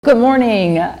Good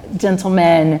morning,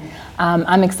 gentlemen.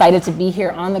 I'm excited to be here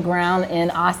on the ground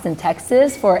in Austin,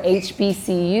 Texas for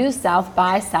HBCU South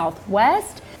by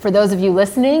Southwest. For those of you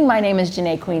listening, my name is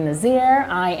Janae Queen Nazir.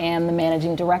 I am the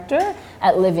managing director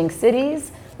at Living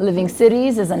Cities. Living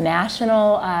Cities is a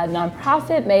national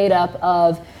nonprofit made up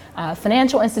of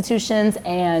financial institutions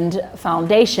and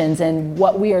foundations. And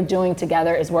what we are doing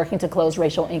together is working to close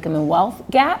racial income and wealth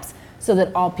gaps so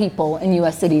that all people in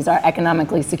U.S. cities are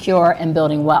economically secure and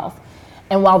building wealth.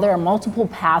 And while there are multiple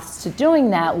paths to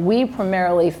doing that, we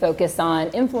primarily focus on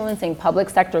influencing public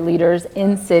sector leaders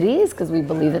in cities, because we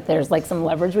believe that there's some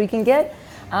leverage we can get,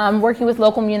 working with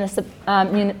local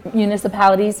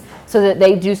municipalities so that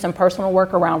they do some personal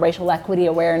work around racial equity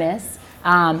awareness.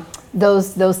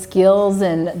 Those skills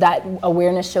and that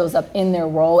awareness shows up in their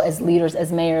role as leaders,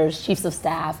 as mayors, chiefs of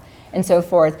staff, and so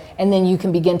forth, and then you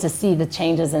can begin to see the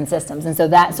changes in systems. And so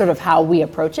that's sort of how we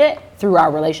approach it through our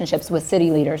relationships with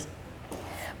city leaders.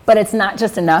 But it's not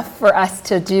just enough for us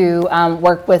to do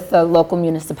work with the local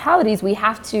municipalities. We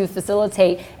have to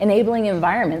facilitate enabling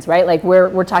environments, right? Like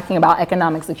we're talking about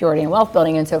economic security and wealth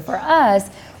building. And so for us,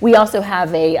 we also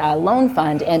have a loan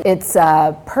fund, and its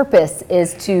purpose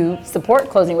is to support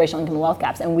closing racial income and wealth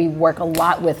gaps. And we work a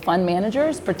lot with fund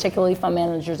managers, particularly fund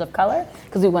managers of color,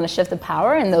 because we want to shift the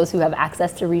power and those who have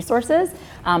access to resources.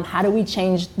 How do we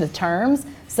change the terms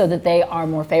so that they are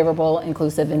more favorable,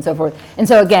 inclusive, and so forth? And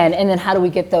so again, and then how do we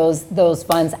get those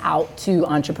funds out to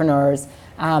entrepreneurs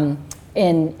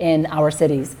in our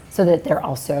cities so that they're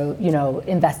also,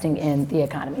 investing in the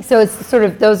economy? So it's sort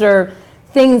of, those are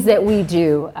things that we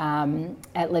do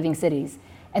at Living Cities.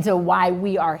 And so why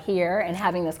we are here and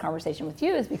having this conversation with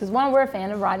you is because, one, we're a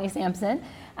fan of Rodney Sampson,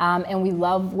 and we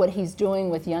love what he's doing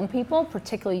with young people,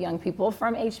 particularly young people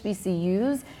from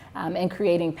HBCUs, and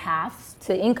creating paths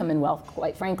to income and wealth,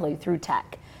 quite frankly, through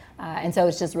tech. And so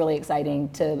it's just really exciting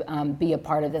to be a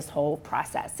part of this whole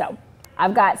process. So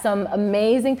I've got some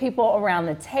amazing people around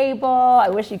the table. I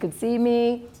wish you could see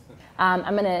me.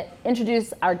 I'm going to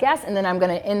introduce our guest, and then I'm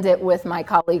going to end it with my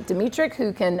colleague, Dimitrik,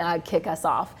 who can kick us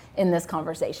off in this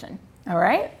conversation. All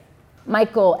right?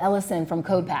 Michael Ellison from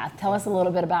CodePath. Tell us a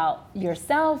little bit about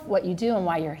yourself, what you do, and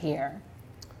why you're here.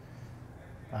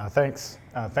 Thanks.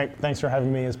 Thanks for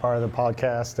having me as part of the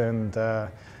podcast, and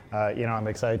I'm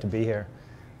excited to be here.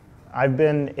 I've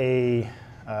been a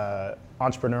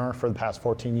entrepreneur for the past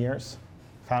 14 years.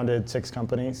 Founded 6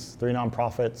 companies, 3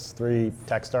 nonprofits, 3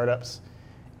 tech startups.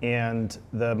 And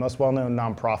the most well-known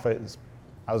nonprofit is,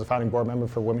 I was a founding board member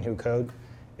for Women Who Code.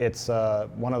 It's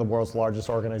one of the world's largest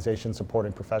organizations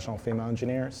supporting professional female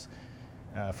engineers.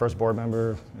 First board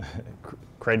member,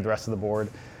 created the rest of the board.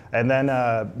 And then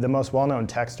the most well-known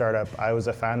tech startup, I was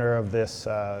a founder of this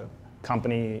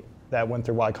company that went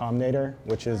through Y Combinator,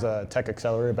 which is a tech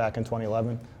accelerator back in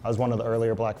 2011. I was one of the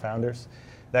earlier Black founders.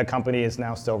 That company is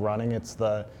now still running. It's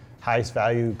the highest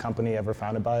value company ever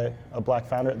founded by a Black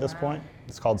founder at this point.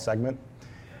 It's called Segment.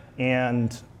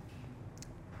 And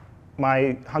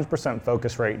my 100%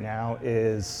 focus right now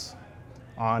is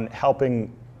on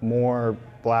helping more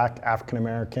Black, African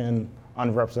American,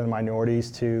 underrepresented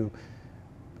minorities to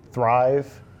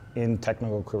thrive in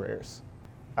technical careers.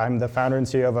 I'm the founder and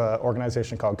CEO of an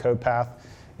organization called CodePath,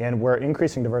 and we're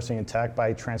increasing diversity in tech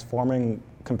by transforming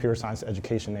computer science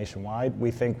education nationwide.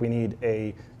 We think we need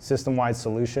a system-wide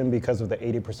solution because of the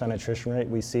 80% attrition rate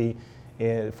we see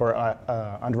for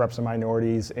underrepresented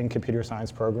minorities in computer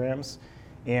science programs.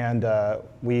 And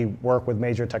we work with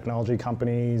major technology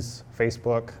companies,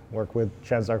 Facebook, work with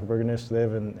Chan Zuckerberg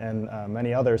Initiative, and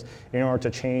many others in order to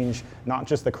change not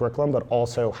just the curriculum, but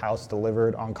also how it's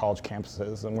delivered on college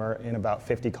campuses. And we're in about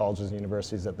 50 colleges and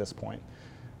universities at this point.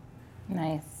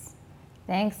 Nice.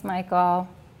 Thanks, Michael.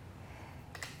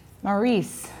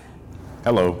 Maurice.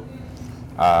 Hello.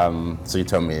 So you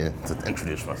told me to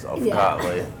introduce myself.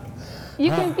 Yeah. You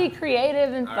can be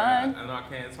creative and fun. I know I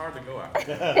can. It's hard to go out.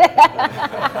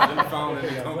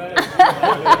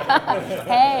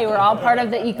 Hey, we're all part of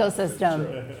the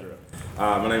ecosystem.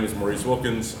 My name is Maurice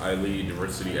Wilkins. I lead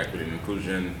diversity, equity, and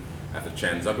inclusion at the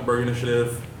Chan Zuckerberg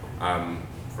Initiative.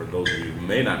 For those of you who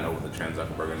may not know what the Chan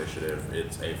Zuckerberg Initiative,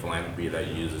 it's a philanthropy that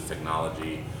uses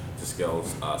technology to scale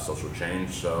social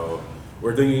change. So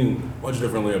we're thinking much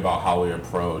differently about how we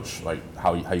approach,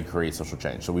 how you create social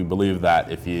change. So we believe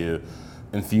that if you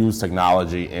infuse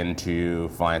technology into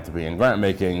philanthropy and grant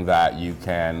making, that you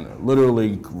can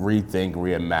literally rethink,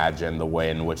 reimagine the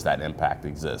way in which that impact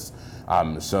exists.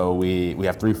 So we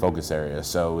have 3 focus areas.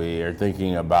 So we are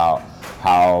thinking about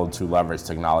how to leverage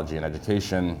technology in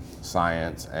education,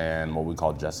 science, and what we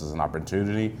call justice and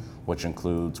opportunity, which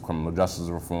includes criminal justice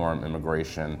reform,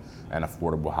 immigration, and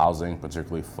affordable housing,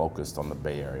 particularly focused on the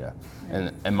Bay Area.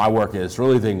 And my work is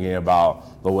really thinking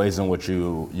about the ways in which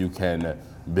you can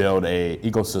build a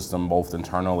ecosystem both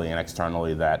internally and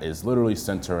externally that is literally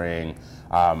centering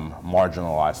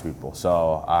marginalized people.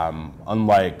 So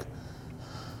unlike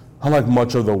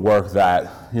much of the work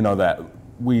that that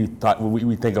we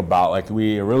think about, like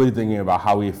we are really thinking about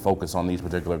how we focus on these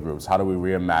particular groups. How do we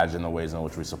reimagine the ways in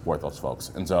which we support those folks?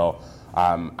 And so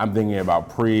I'm thinking about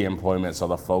pre-employment, so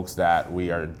the folks that we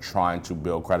are trying to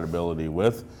build credibility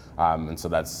with. And so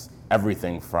that's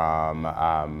everything from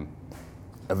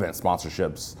event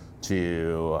sponsorships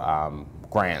to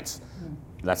grants.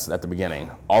 That's at the beginning,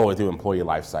 all the way through employee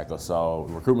life cycle. So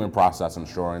recruitment process,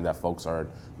 ensuring that folks are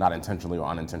not intentionally or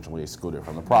unintentionally excluded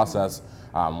from the process.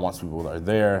 Once people are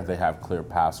there, they have clear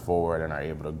paths forward and are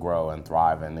able to grow and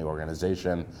thrive in the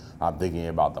organization. Thinking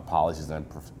about the policies and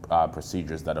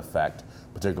procedures that affect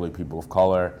particularly people of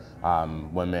color,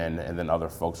 women, and then other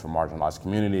folks from marginalized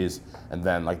communities. And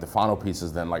then like the final piece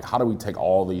is then like, how do we take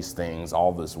all these things,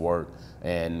 all this work,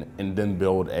 and then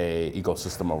build a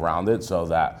ecosystem around it so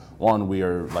that one, we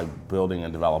are like building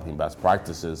and developing best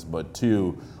practices, but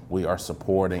two, we are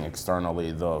supporting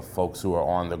externally the folks who are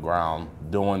on the ground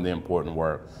doing the important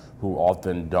work, who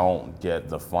often don't get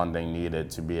the funding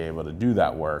needed to be able to do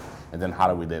that work. And then how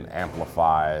do we then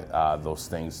amplify those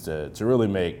things to really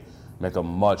make a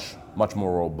much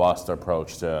more robust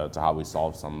approach to how we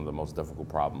solve some of the most difficult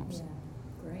problems.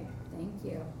 Yeah, great, thank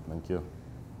you. Thank you.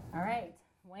 All right,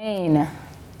 Wayne.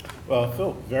 Well, I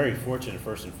feel very fortunate,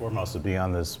 first and foremost, to be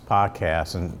on this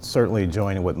podcast, and certainly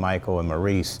joining with Michael and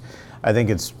Maurice. I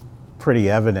think it's pretty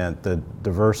evident the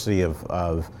diversity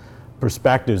of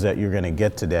perspectives that you're going to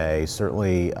get today.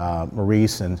 Certainly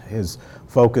Maurice and his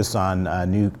focus on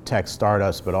new tech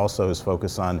startups, but also his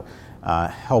focus on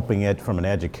helping it from an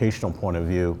educational point of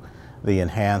view, the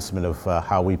enhancement of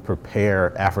how we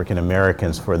prepare African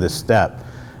Americans for this step.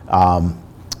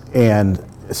 And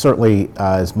certainly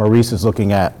as Maurice is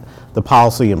looking at the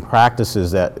policy and practices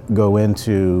that go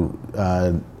into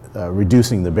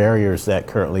reducing the barriers that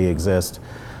currently exist.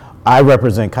 I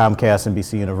represent Comcast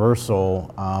NBC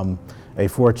Universal, a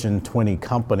Fortune 20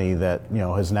 company that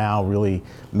has now really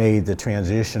made the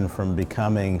transition from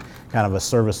becoming kind of a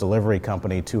service delivery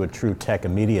company to a true tech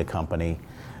and media company.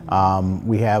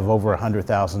 We have over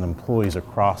 100,000 employees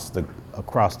across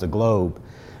the globe,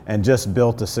 and just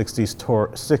built a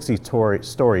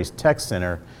 60-story tech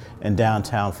center in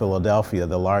downtown Philadelphia,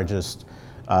 the largest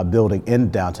building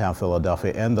in downtown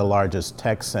Philadelphia and the largest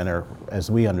tech center, as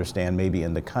we understand, maybe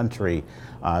in the country,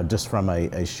 just from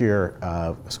a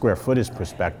sheer square footage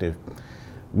perspective.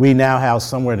 We now have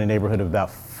somewhere in the neighborhood of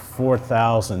about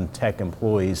 4,000 tech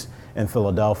employees in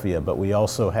Philadelphia, but we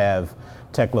also have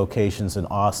tech locations in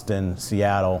Austin,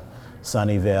 Seattle,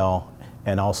 Sunnyvale,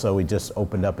 and also we just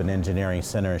opened up an engineering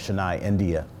center in Chennai,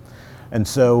 India. And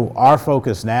so our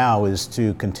focus now is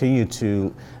to continue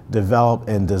to develop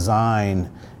and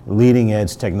design leading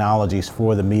edge technologies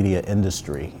for the media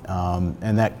industry.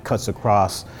 And that cuts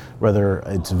across whether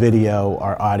it's video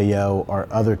or audio or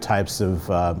other types of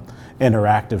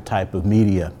interactive type of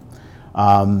media.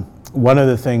 One of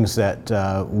the things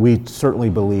that we certainly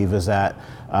believe is that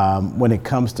when it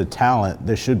comes to talent,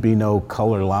 there should be no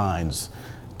color lines.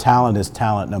 Talent is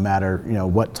talent, no matter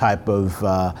what type of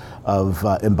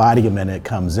embodiment it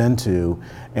comes into,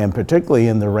 and particularly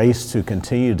in the race to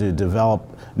continue to develop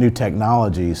new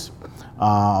technologies.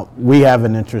 We have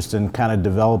an interest in kind of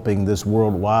developing this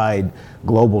worldwide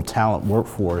global talent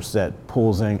workforce that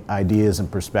pulls in ideas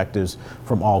and perspectives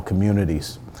from all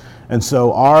communities. And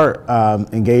so our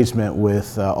engagement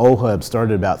with OHUB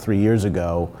started about 3 years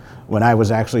ago when I was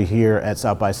actually here at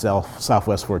South by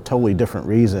Southwest for a totally different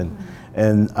reason.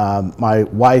 And my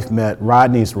wife met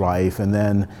Rodney's wife, and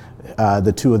then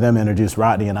the two of them introduced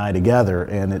Rodney and I together,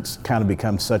 and it's kind of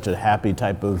become such a happy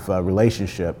type of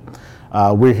relationship.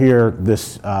 We're here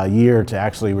this year to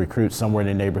actually recruit somewhere in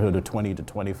the neighborhood of 20 to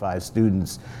 25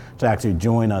 students to actually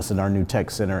join us in our new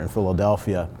tech center in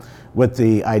Philadelphia, with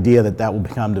the idea that that will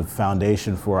become the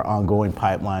foundation for our ongoing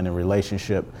pipeline and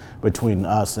relationship between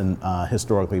us and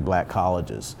historically black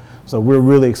colleges. So we're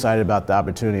really excited about the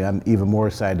opportunity. I'm even more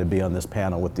excited to be on this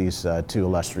panel with these two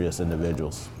illustrious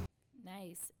individuals.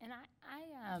 Nice.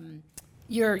 And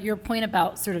your point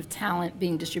about sort of talent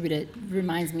being distributed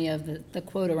reminds me of the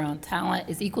quote around talent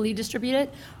is equally distributed.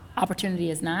 opportunity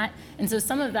is not. And so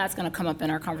some of that's going to come up in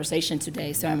our conversation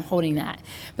today, so I'm holding that.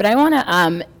 But I want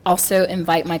to also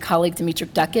invite my colleague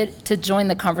Demetric Duckett to join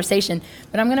the conversation,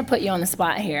 but I'm going to put you on the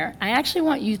spot here. I actually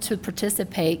want you to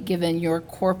participate given your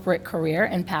corporate career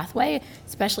and pathway,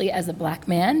 especially as a Black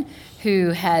man who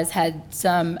has had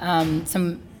some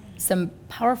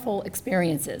powerful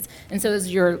experiences. And so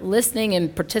as you're listening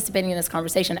and participating in this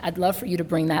conversation, I'd love for you to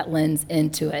bring that lens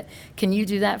into it. Can you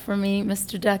do that for me,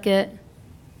 Mr. Duckett?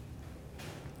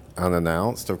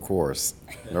 Unannounced, of course.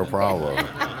 No problem.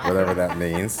 Whatever that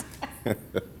means.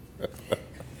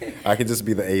 I could just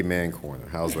be the amen corner.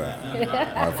 How's that?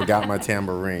 I forgot my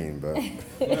tambourine,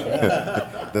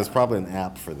 but there's probably an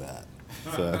app for that.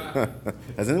 So,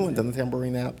 has anyone done the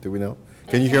tambourine app? Do we know?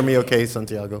 Can you hear me okay,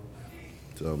 Santiago?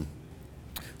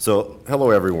 So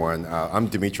hello, everyone. I'm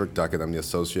Demetric Duckett. I'm the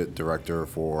Associate Director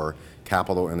for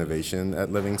Capital Innovation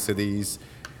at Living Cities.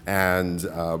 And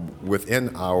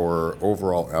within our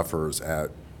overall efforts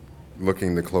at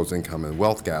looking to close income and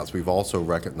wealth gaps, we've also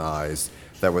recognized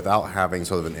that without having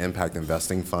sort of an impact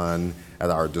investing fund at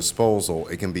our disposal,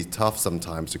 it can be tough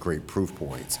sometimes to create proof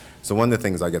points. So one of the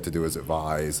things I get to do is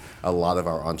advise a lot of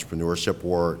our entrepreneurship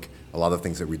work, a lot of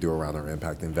things that we do around our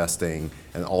impact investing,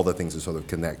 and all the things that sort of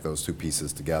connect those two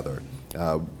pieces together.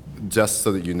 Just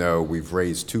so that you know, we've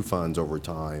raised two funds over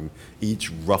time,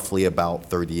 each roughly about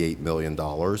 $38 million.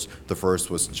 The first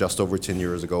was just over 10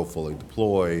 years ago, fully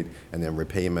deployed, and then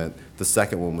repayment. The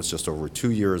second one was just over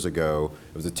 2 years ago.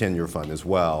 It was a 10-year fund as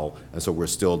well, and so we're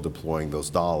still deploying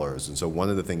those dollars. And so one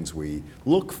of the things we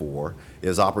look for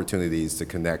is opportunities to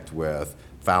connect with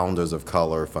founders of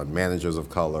color, fund managers of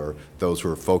color, those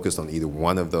who are focused on either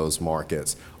one of those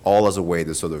markets, all as a way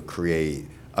to sort of create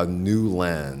a new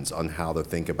lens on how to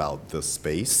think about the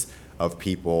space of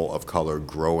people of color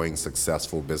growing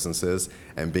successful businesses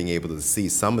and being able to see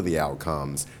some of the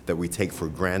outcomes that we take for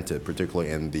granted,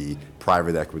 particularly in the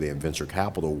private equity and venture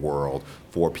capital world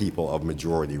for people of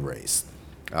majority race.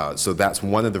 So that's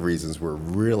one of the reasons we're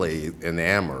really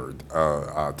enamored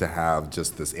to have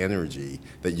just this energy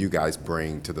that you guys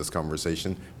bring to this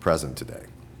conversation present today.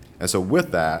 And so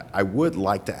with that, I would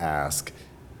like to ask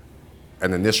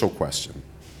an initial question,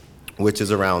 which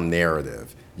is around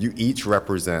narrative. You each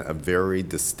represent a very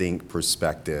distinct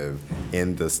perspective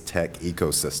in this tech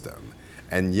ecosystem,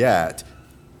 and yet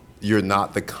you're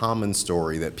not the common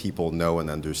story that people know and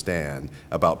understand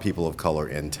about people of color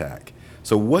in tech.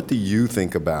 So what do you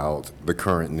think about the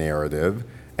current narrative,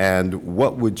 and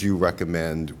what would you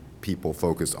recommend people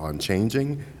focus on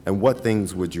changing, and what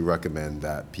things would you recommend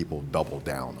that people double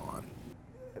down on?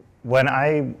 When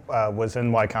I was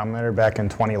in Y Combinator back in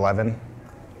 2011,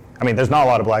 I mean, there's not a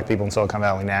lot of Black people in Silicon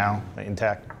Valley now in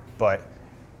tech, but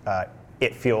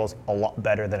it feels a lot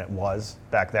better than it was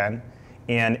back then.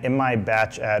 And in my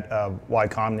batch at Y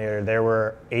Combinator, there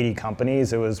were 80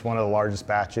 companies. It was one of the largest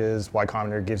batches. Y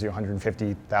Combinator gives you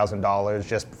 $150,000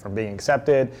 just from being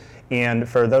accepted. And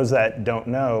for those that don't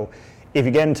know, if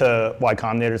you get into Y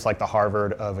Combinator, it's like the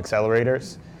Harvard of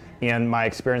accelerators. And my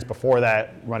experience before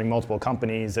that, running multiple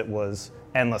companies, it was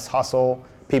endless hustle.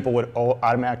 People would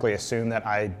automatically assume that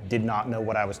I did not know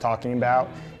what I was talking about.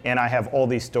 And I have all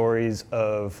these stories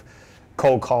of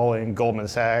cold calling Goldman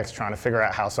Sachs, trying to figure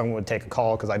out how someone would take a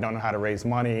call because I don't know how to raise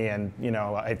money, and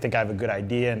I think I have a good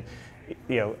idea, and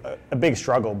a big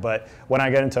struggle. But when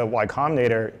I got into Y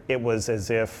Combinator, it was as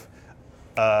if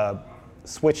a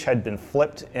switch had been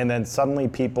flipped, and then suddenly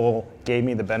people gave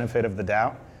me the benefit of the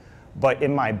doubt. But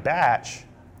in my batch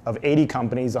of 80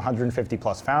 companies, 150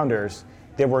 plus founders,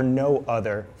 there were no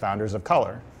other founders of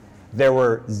color. There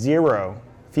were 0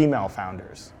 female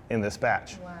founders in this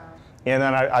batch. Wow. And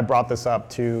then I brought this up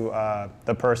to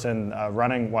the person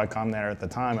running Y Combinator at the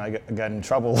time. I got in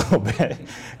trouble a little bit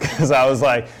because I was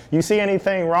like, "You see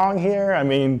anything wrong here? I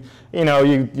mean,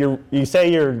 you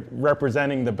say you're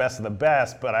representing the best of the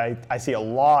best, but I see a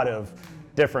lot of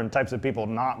different types of people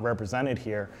not represented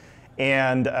here."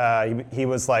 And he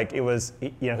was like,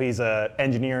 he's an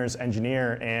engineer's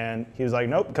engineer, and he was like,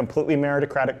 "Nope, completely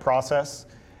meritocratic process,"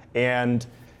 and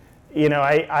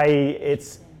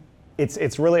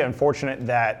it's really unfortunate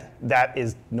that that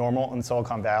is normal in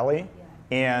Silicon Valley,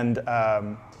 and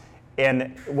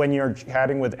when you're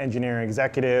chatting with engineering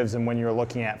executives and when you're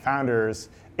looking at founders,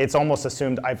 it's almost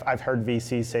assumed. I've heard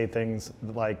VCs say things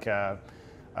like,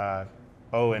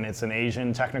 "Oh, and it's an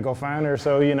Asian technical founder,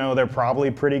 so they're probably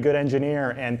a pretty good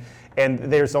engineer," and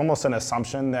there's almost an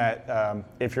assumption that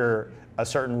if you're a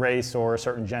certain race or a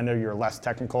certain gender, you're less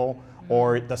technical,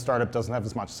 or the startup doesn't have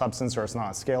as much substance, or it's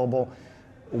not as scalable,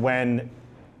 when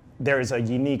there is a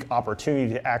unique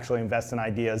opportunity to actually invest in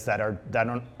ideas that are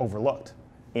overlooked.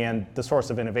 And the source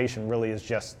of innovation really is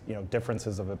just,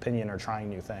 differences of opinion or trying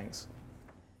new things.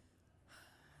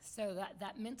 So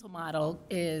that mental model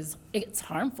it's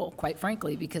harmful, quite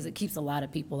frankly, because it keeps a lot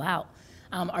of people out.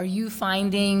 Are you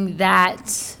finding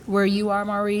that where you are,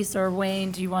 Maurice or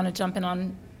Wayne? Do you want to jump in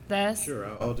on this? Sure,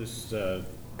 I'll just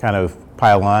kind of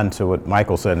pile on to what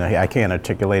Michael said, and I can't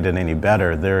articulate it any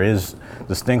better. There is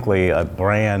distinctly a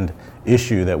brand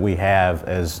issue that we have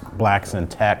as blacks in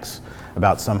techs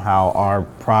about somehow our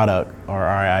product or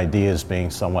our ideas being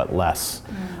somewhat less.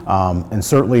 And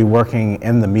certainly working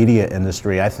in the media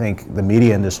industry, I think the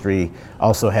media industry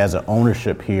also has an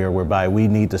ownership here whereby we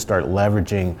need to start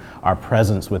leveraging our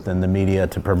presence within the media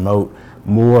to promote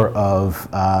more of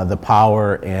the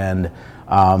power and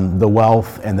the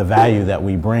wealth and the value that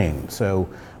we bring. So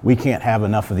we can't have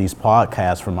enough of these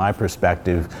podcasts, from my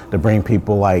perspective, to bring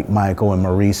people like Michael and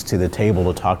Maurice to the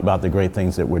table to talk about the great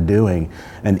things that we're doing.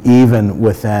 And even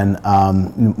within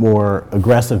more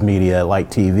aggressive media like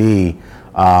TV,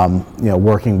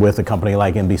 working with a company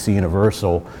like NBC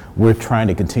Universal, we're trying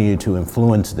to continue to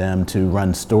influence them to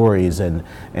run stories and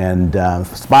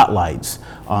spotlights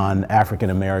on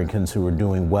African Americans who are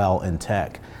doing well in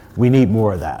tech. We need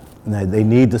more of that. They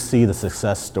need to see the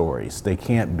success stories. They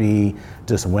can't be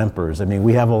just whimpers. I mean,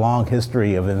 we have a long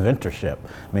history of inventorship.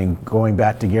 I mean, going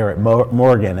back to Garrett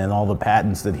Morgan and all the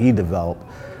patents that he developed,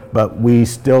 but we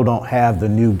still don't have the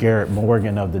new Garrett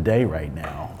Morgan of the day right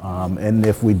now. And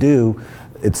if we do,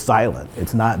 it's silent.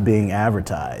 It's not being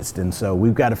advertised. And so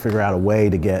we've got to figure out a way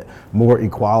to get more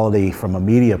equality from a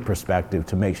media perspective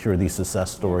to make sure these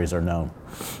success stories are known.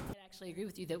 I agree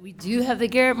with you that we do have the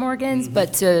Garrett Morgans,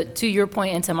 but to your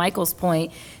point and to Michael's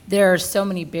point, there are so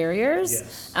many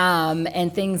barriers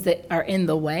and things that are in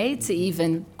the way to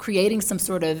even creating some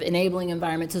sort of enabling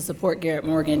environment to support Garrett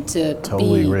Morgan to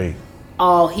Totally be agree.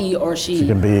 all he or she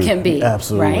can be,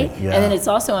 absolutely, right? yeah. And then it's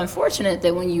also unfortunate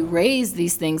that when you raise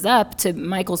these things up, to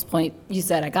Michael's point, you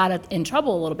said, I got in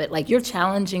trouble a little bit. Like, you're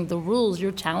challenging the rules,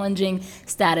 you're challenging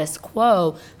status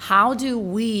quo. How do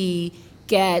we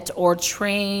get or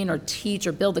train or teach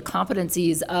or build the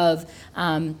competencies of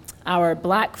our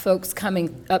black folks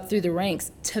coming up through the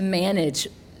ranks to manage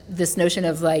this notion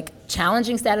of like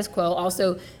challenging status quo,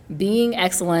 also being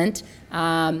excellent,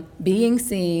 being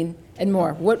seen, and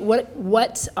more?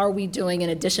 What are we doing in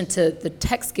addition to the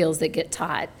tech skills that get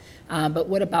taught? But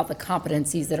what about the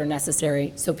competencies that are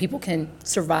necessary so people can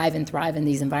survive and thrive in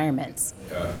these environments?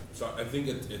 Yeah, so I think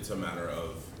it's a matter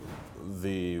of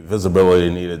the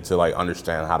visibility needed to like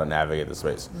understand how to navigate the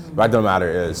space. The fact of the matter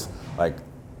is, like,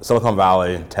 Silicon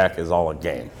Valley tech is all a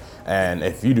game. And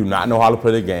if you do not know how to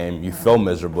play the game, you fail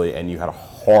miserably and you had a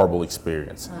horrible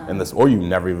experience in this, or you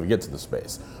never even get to the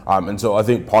space. And so I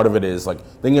think part of it is like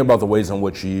thinking about the ways in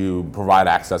which you provide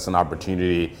access and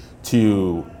opportunity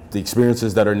to the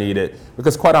experiences that are needed.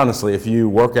 Because quite honestly, if you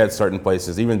work at certain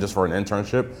places, even just for an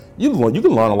internship, you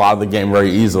can learn a lot of the game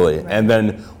very easily. Right. And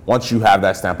then once you have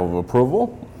that stamp of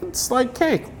approval, it's like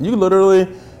cake. You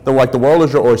literally, the world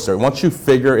is your oyster. Once you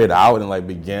figure it out and like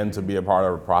begin to be a part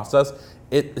of the process,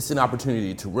 it's an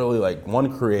opportunity to really like,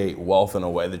 one, create wealth in a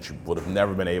way that you would have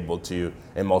never been able to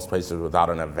in most places without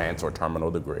an advanced or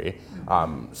terminal degree.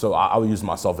 So I'll use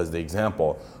myself as the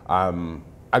example.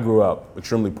 I grew up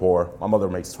extremely poor. My mother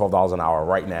makes $12 an hour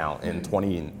right now in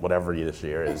 20, whatever this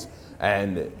year is.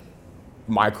 And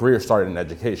my career started in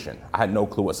education. I had no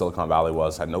clue what Silicon Valley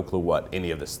was, had no clue what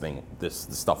any of this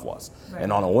stuff was. Right.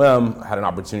 And on a whim, I had an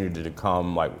opportunity to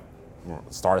come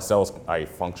start a sales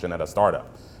function at a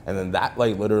startup. And then that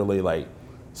literally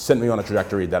sent me on a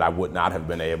trajectory that I would not have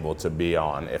been able to be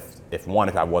on if one,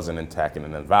 if I wasn't in tech and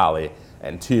in the Valley,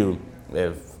 and two,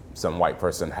 if some white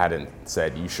person hadn't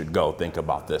said, you should go think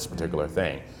about this particular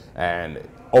thing. And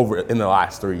in the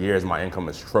last 3 years, my income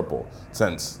has tripled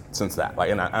since that.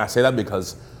 And I say that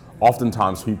because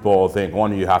oftentimes people think,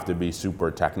 one, you have to be super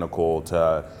technical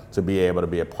to be able to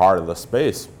be a part of the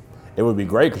space. It would be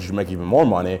great because you make even more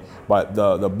money, but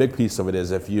the big piece of it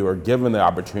is if you are given the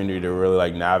opportunity to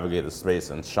really navigate the space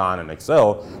and shine and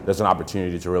excel, there's an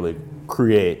opportunity to really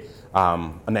create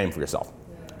a name for yourself.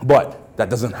 But that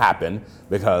doesn't happen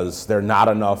because there are not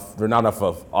enough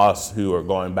of us who are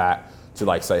going back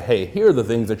to say, hey, here are the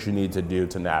things that you need to do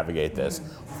to navigate this,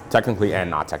 technically and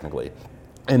not technically.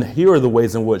 And here are the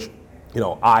ways in which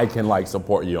I can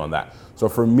support you on that. So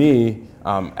for me,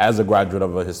 as a graduate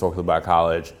of a historically black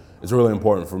college, it's really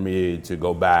important for me to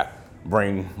go back,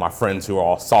 bring my friends who are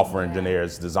all software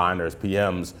engineers, designers,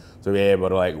 PMs, to be able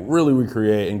to really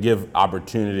recreate and give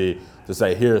opportunity to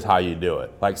say, here's how you do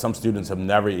it. Some students have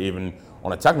never even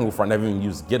on a technical front, never even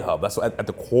used GitHub. That's at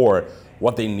the core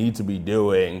what they need to be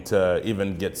doing to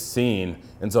even get seen.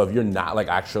 And so if you're not like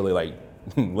actually like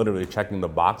literally checking the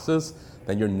boxes,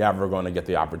 then you're never going to get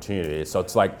the opportunity. So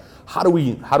it's like, how do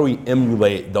we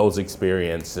emulate those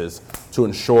experiences to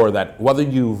ensure that whether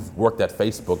you've worked at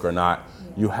Facebook or not,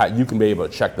 you can be able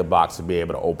to check the box to be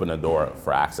able to open a door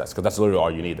for access, because that's literally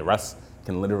all you need. The rest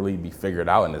can literally be figured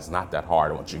out, and it's not that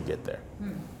hard once you get there.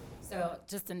 So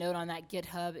just a note on that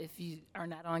GitHub, if you are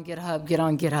not on GitHub, get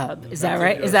on GitHub. Is that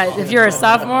right? Is that if you're a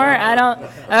sophomore?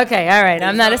 Okay, all right,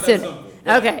 I'm not a student.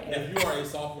 Okay. If you are a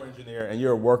software engineer and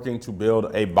you're working to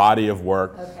build a body of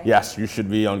work, yes, you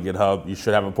should be on GitHub. You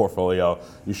should have a portfolio.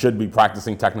 You should be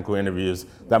practicing technical interviews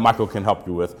that Michael can help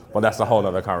you with, but that's a whole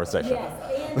other conversation.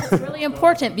 Yes, and it's really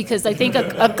important because I think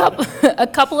a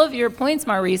couple of your points,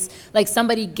 Maurice, like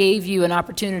somebody gave you an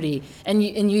opportunity, and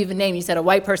you even named, you said a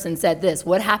white person said this.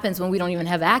 What happens when we don't even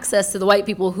have access to the white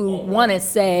people who want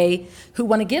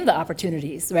to give the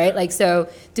opportunities, right? Like, so,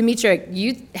 Dimitri,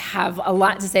 you have a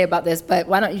lot to say about this, but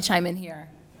why don't you chime in here?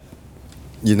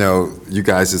 You know, you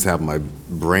guys just have my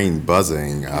brain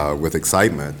buzzing with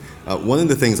excitement. One of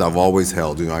the things I've always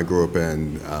held, I grew up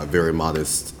in very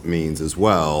modest means as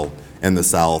well in the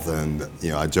South, and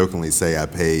I jokingly say I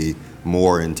pay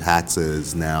more in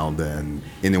taxes now than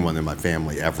anyone in my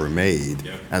family ever made.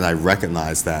 Yep. And I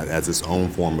recognize that as its own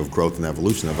form of growth and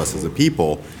evolution of us as a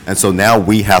people. And so now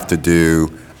we have to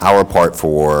do our part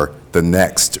for the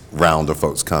next round of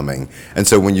folks coming. And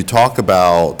so when you talk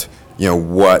about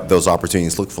what those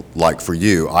opportunities look like for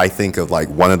you, I think of like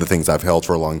one of the things I've held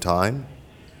for a long time,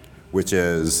 which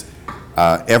is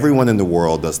everyone in the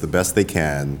world does the best they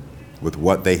can with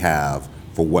what they have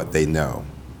for what they know.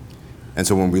 And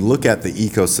so when we look at the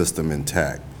ecosystem in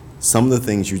tech, some of the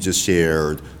things you just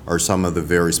shared are some of the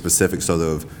very specific sort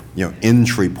of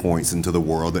entry points into the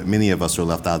world that many of us are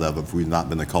left out of if we've not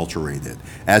been acculturated.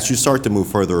 As you start to move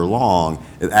further along,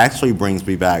 it actually brings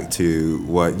me back to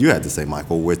what you had to say,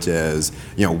 Michael, which is,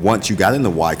 once you got into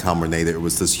Y Combinator, it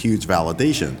was this huge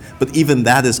validation. But even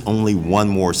that is only one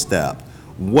more step.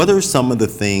 What are some of the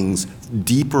things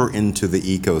deeper into the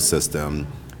ecosystem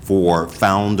for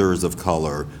founders of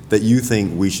color that you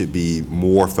think we should be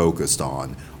more focused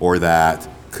on, or that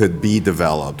could be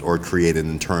developed or created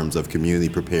in terms of community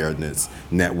preparedness,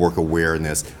 network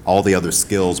awareness, all the other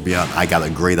skills beyond I got a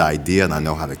great idea and I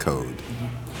know how to code?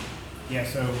 Yeah,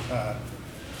 so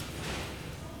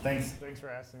thanks for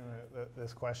asking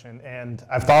this question. And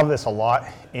I've thought of this a lot,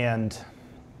 and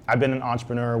I've been an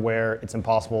entrepreneur where it's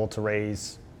impossible to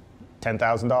raise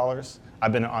 $10,000.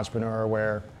 I've been an entrepreneur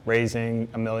where raising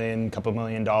 $1 million, couple $1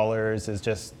 million is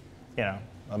just,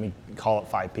 let me call it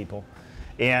 5 people.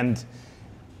 And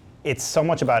it's so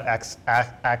much about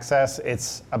access.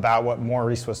 It's about what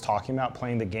Maurice was talking about,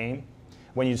 playing the game.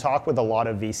 When you talk with a lot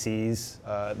of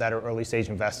VCs that are early stage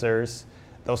investors,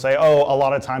 they'll say, a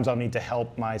lot of times I'll need to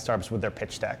help my startups with their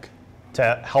pitch deck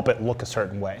to help it look a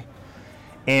certain way.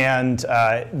 And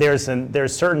there's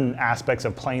certain aspects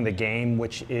of playing the game,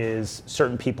 which is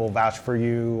certain people vouch for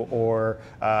you, or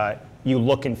you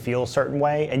look and feel a certain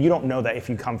way, and you don't know that if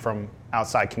you come from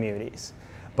outside communities.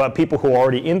 But people who are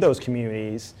already in those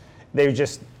communities,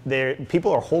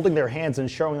 people are holding their hands and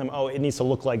showing them, it needs to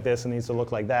look like this, it needs to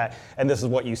look like that, and this is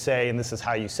what you say, and this is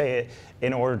how you say it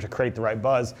in order to create the right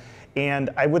buzz.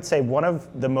 And I would say one of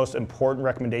the most important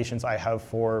recommendations I have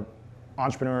for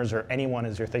entrepreneurs or anyone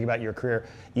as you're thinking about your career,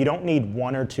 you don't need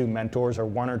 1 or 2 mentors or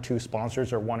 1 or 2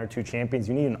 sponsors or 1 or 2 champions.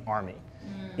 You need an army.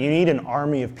 You need an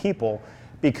army of people,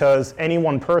 because any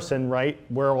one person, right,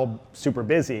 we're all super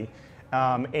busy.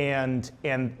 And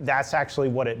that's actually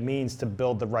what it means to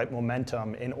build the right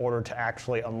momentum in order to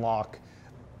actually unlock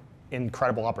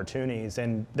incredible opportunities.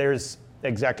 And there's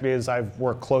executives I've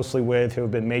worked closely with who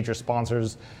have been major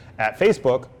sponsors at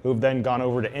Facebook, who've then gone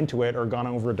over to Intuit or gone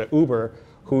over to Uber,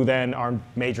 who then are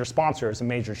major sponsors and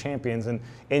major champions. And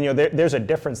there's a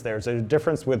difference there. There's a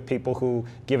difference with people who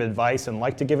give advice and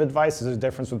like to give advice. There's a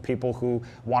difference with people who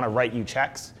want to write you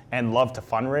checks and love to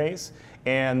fundraise.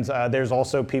 And there's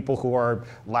also people who are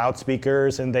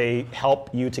loudspeakers and they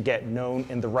help you to get known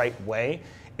in the right way.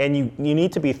 And you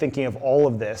need to be thinking of all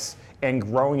of this and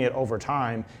growing it over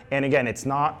time. And again, it's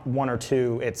not 1 or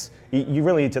 2. You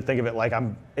really need to think of it like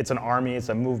it's an army, it's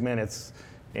a movement,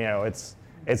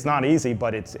 it's not easy,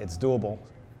 but it's doable.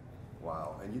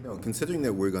 Wow, and considering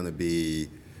that we're going to be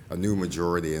a new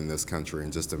majority in this country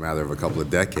in just a matter of a couple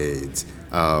of decades,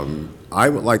 I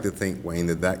would like to think, Wayne,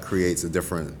 that creates a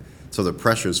different So the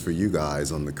pressures for you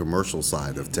guys on the commercial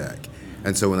side of tech.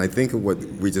 And so when I think of what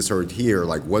we just heard here,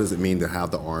 like what does it mean to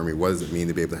have the Army? What does it mean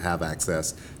to be able to have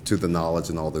access to the knowledge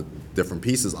and all the different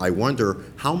pieces? I wonder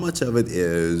how much of it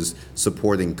is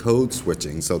supporting code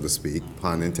switching, so to speak,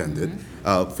 pun intended,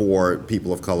 for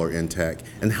people of color in tech,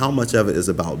 and how much of it is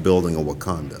about building a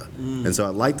Wakanda? And so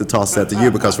I'd like to toss that to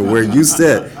you, because from where you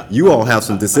sit, you all have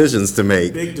some decisions to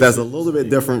make that's a little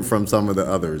bit different from some of the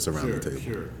others around the table.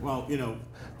 Sure. Well,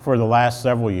 for the last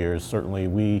several years, certainly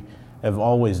we have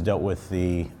always dealt with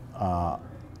the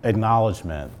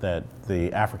acknowledgement that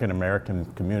the African American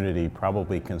community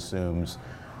probably consumes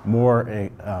more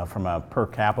from a per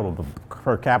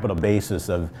capita basis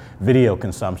of video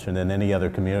consumption than any other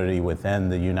community within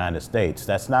the United States.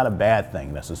 That's not a bad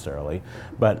thing necessarily,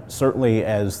 but certainly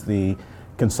as the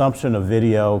consumption of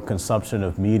video, consumption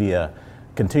of media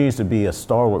continues to be a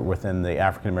stalwart within the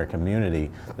African American community,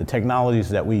 the technologies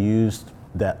that we use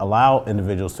that allow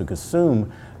individuals to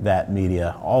consume that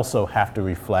media also have to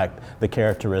reflect the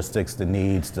characteristics, the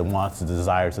needs, the wants, the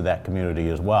desires of that community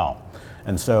as well.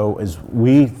 And so as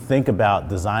we think about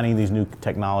designing these new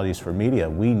technologies for media,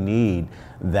 we need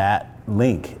that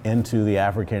link into the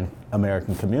African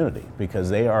American community because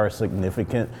they are a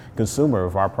significant consumer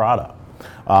of our product.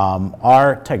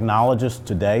 Our technologists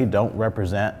today don't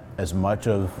represent as much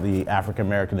of the African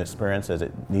American experience as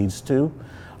it needs to.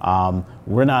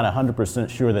 We're not 100%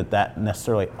 sure that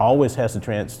necessarily always has to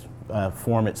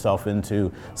transform itself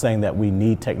into saying that we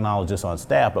need technologists on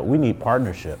staff, but we need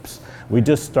partnerships. We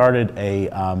just started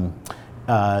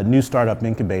a new startup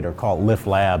incubator called Lift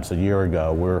Labs a year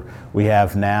ago, where we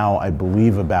have now, I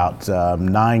believe, about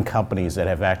 9 companies that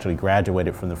have actually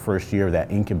graduated from the first year of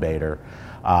that incubator.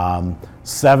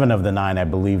 7 of the 9, I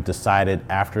believe, decided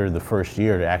after the first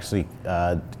year to actually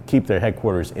keep their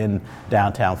headquarters in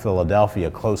downtown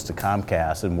Philadelphia, close to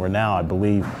Comcast, and we're now, I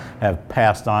believe, have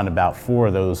passed on about 4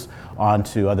 of those on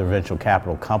to other venture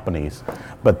capital companies.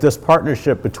 But this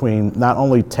partnership between not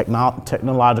only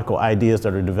technological ideas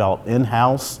that are developed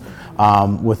in-house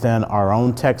within our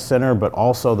own tech center, but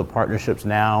also the partnerships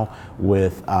now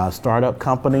with startup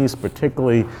companies,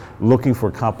 particularly looking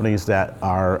for companies that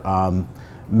are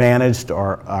managed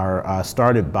or are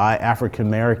started by African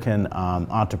American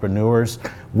entrepreneurs.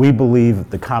 We believe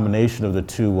the combination of the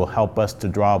two will help us to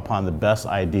draw upon the best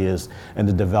ideas in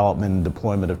the development and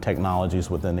deployment of technologies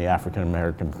within the African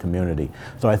American community.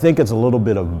 So I think it's a little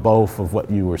bit of both of what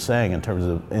you were saying in terms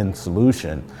of in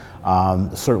solution.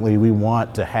 Certainly we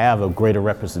want to have a greater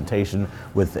representation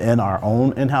within our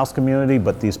own in-house community,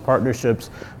 but these partnerships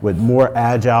with more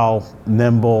agile,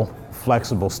 nimble,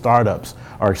 flexible startups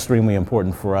are extremely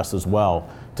important for us as well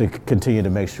to continue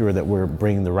to make sure that we're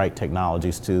bringing the right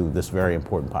technologies to this very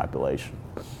important population.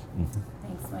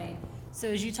 Thanks, Wayne. So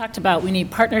as you talked about, we need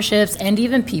partnerships and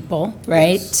even people,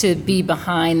 right, to be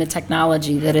behind the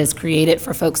technology that is created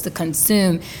for folks to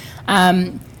consume.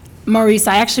 Maurice,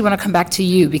 I actually want to come back to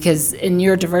you because in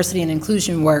your diversity and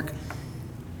inclusion work,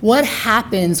 what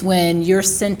happens when you're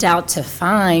sent out to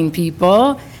find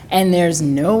people and there's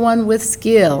no one with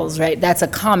skills, right? That's a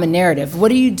common narrative. What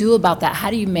do you do about that? How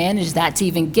do you manage that to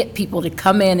even get people to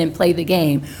come in and play the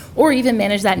game or even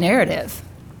manage that narrative?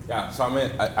 Yeah, so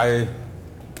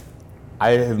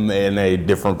I am in a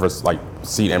different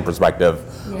seat and perspective,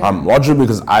 largely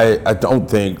because I don't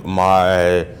think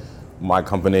my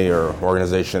company or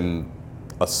organization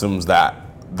assumes that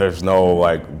there's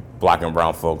no black and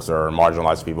brown folks or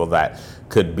marginalized people that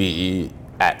could be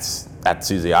at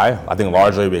CZI. I think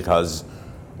largely because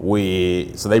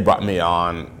they brought me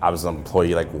on, I was an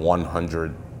employee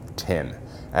 110.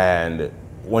 And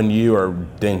when you are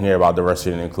thinking about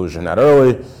diversity and inclusion that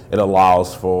early, it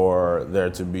allows for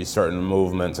there to be certain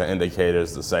movements and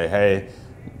indicators to say, hey,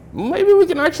 maybe we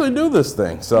can actually do this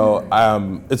thing. So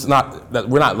it's not that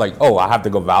we're not I have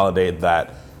to go validate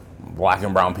that black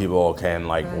and brown people can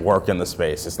work in the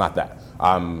space. It's not that.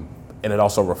 And it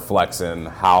also reflects in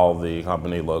how the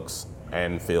company looks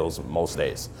and feels most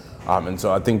days. And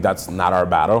so I think that's not our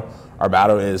battle. Our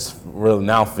battle is really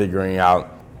now figuring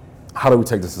out how do we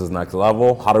take this to the next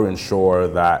level? How do we ensure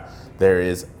that there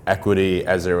is equity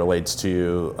as it relates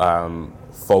to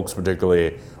folks,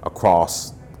 particularly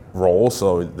across roles?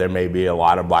 So there may be a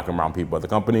lot of black and brown people at the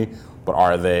company, but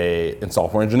are they in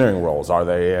software engineering roles? Are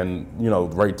they in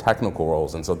very technical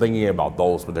roles? And so thinking about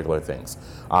those particular things.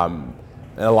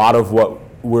 And a lot of what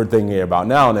we're thinking about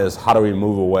now is how do we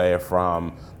move away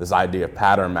from this idea of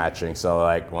pattern matching?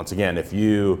 So once again, if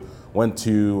you went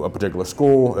to a particular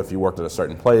school, if you worked at a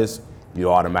certain place, you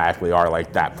automatically are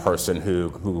that person who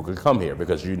could come here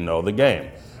because you know the game.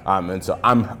 And so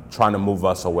I'm trying to move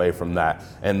us away from that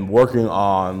and working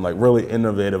on like really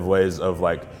innovative ways of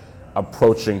like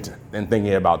approaching and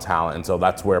thinking about talent. And so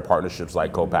that's where partnerships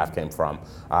like CoPath came from.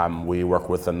 We work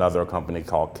with another company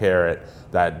called Carrot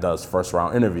that does first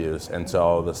round interviews. And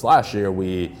so this last year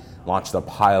we launched a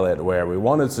pilot where we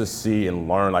wanted to see and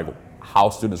learn like how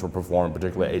students were performing,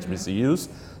 particularly at HBCUs.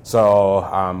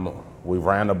 So we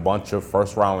ran a bunch of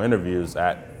first round interviews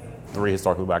at 3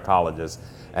 historically black colleges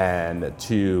and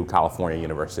 2 California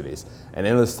universities. And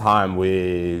in this time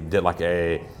we did like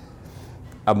a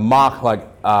mock like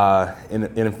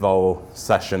info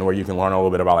session where you can learn a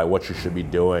little bit about like what you should be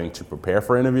doing to prepare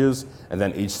for interviews, and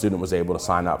then each student was able to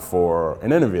sign up for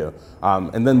an interview.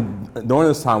 And then during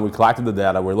this time we collected the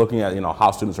data. We're looking at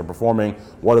how students are performing,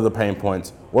 what are the pain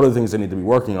points, what are the things they need to be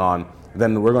working on.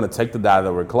 Then we're going to take the data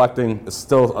that we're collecting. It's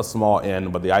still a small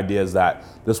end, but the idea is that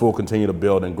this will continue to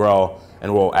build and grow,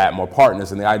 and we'll add more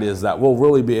partners. And the idea is that we'll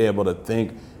really be able to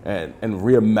think and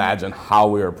reimagine how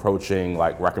we're approaching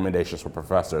like recommendations for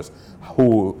professors,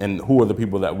 who are the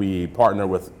people that we partner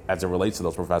with as it relates to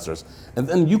those professors. And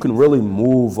then you can really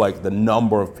move like the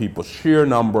number of people, sheer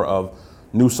number of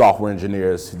new software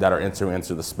engineers that are entering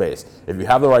into the space. If you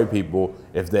have the right people,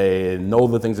 if they know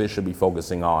the things they should be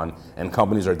focusing on, and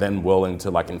companies are then willing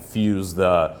to like infuse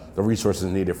the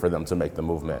resources needed for them to make the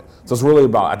movement. So it's really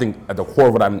about, I think at the core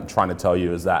of what I'm trying to tell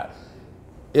you is that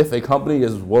if a company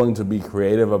is willing to be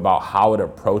creative about how it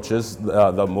approaches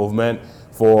the movement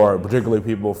for particularly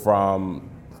people from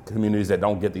communities that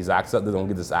don't get this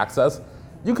access,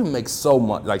 you can make so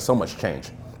much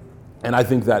change. And I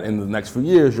think that in the next few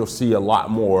years, you'll see a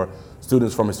lot more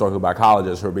students from historically black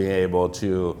colleges who are being able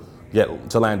to get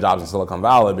to land jobs in Silicon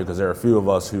Valley, because there are a few of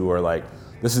us who are like,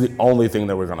 this is the only thing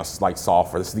that we're going to like solve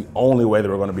for. This is the only way that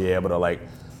we're going to be able to like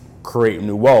create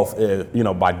new wealth,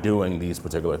 by doing these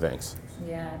particular things.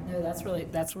 Yeah, no,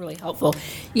 that's really helpful.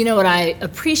 What I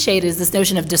appreciate is this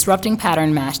notion of disrupting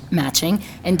pattern matching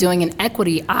and doing an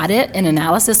equity audit and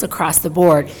analysis across the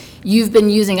board. You've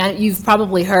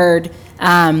probably heard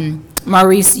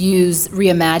Maurice use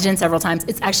reimagine several times.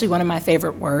 It's actually one of my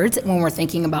favorite words when we're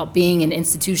thinking about being in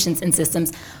institutions and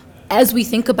systems. As we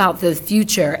think about the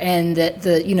future and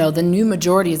the new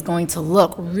majority is going to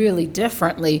look really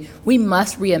differently, we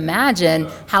must reimagine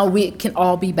how we can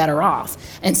all be better off.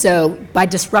 And so by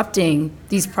disrupting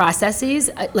these processes,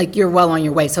 like you're well on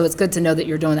your way. So it's good to know that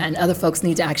you're doing that, and other folks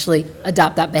need to actually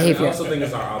adopt that behavior. I also think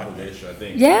it's our obligation. I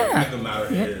think Yeah. the fact of the matter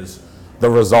is, The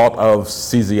result of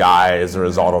CZI is a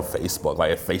result of Facebook.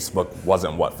 Like if Facebook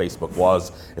wasn't what Facebook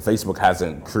was, if Facebook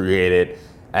hasn't created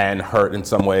and hurt in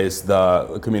some ways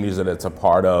the communities that it's a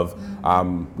part of,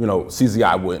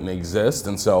 CZI wouldn't exist.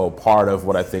 And so part of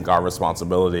what I think our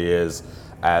responsibility is,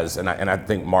 and I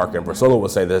think Mark and Priscilla will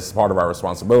say this, part of our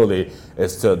responsibility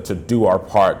is to do our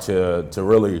part to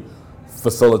really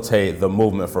facilitate the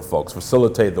movement for folks,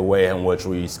 facilitate the way in which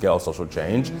we scale social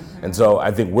change. And so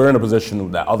I think we're in a position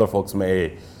that other folks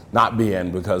may not be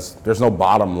in, because there's no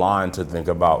bottom line to think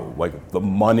about. Like the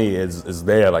money is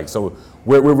there. Like, so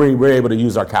we're able to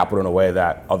use our capital in a way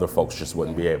that other folks just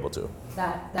wouldn't be able to.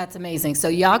 That's amazing. So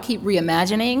y'all keep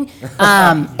reimagining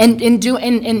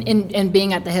and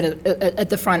being at the head at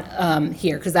the front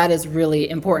here, because that is really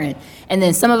important. And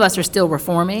then some of us are still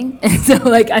reforming, and so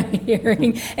like I'm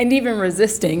hearing and even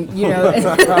resisting, because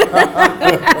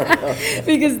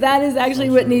that is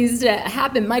actually what needs to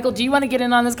happen. Michael, do you want to get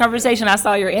in on this conversation? I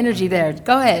saw your energy there.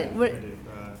 Go ahead.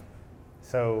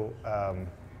 So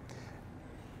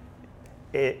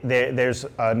there's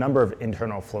a number of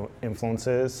internal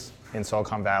influences in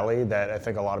Silicon Valley that I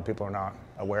think a lot of people are not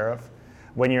aware of.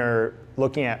 When you're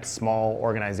looking at small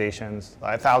organizations,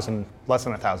 less than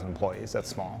 1,000 employees, that's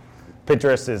small.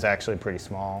 Pinterest is actually pretty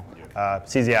small.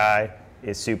 CZI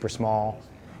is super small.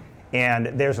 And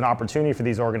there's an opportunity for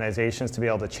these organizations to be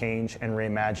able to change and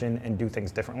reimagine and do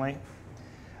things differently.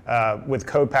 With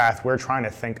CodePath, we're trying to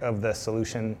think of the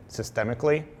solution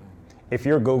systemically. If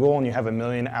you're Google and you have 1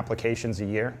 million applications a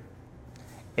year,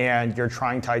 and you're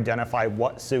trying to identify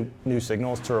what new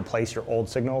signals to replace your old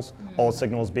signals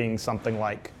being something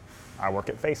like, I work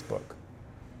at Facebook,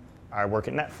 I work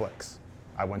at Netflix,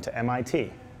 I went to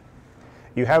MIT.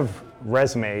 You have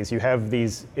resumes, you have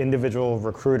these individual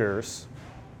recruiters,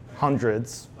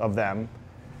 hundreds of them,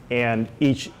 and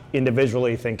each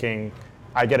individually thinking,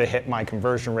 I gotta hit my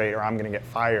conversion rate or I'm gonna get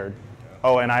fired.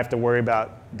 Oh, and I have to worry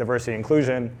about diversity and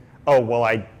inclusion. Oh, well,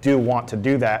 I do want to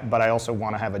do that, but I also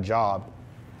want to have a job.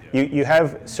 You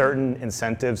have certain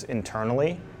incentives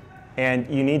internally, and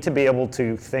you need to be able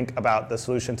to think about the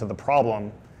solution to the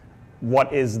problem.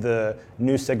 What is the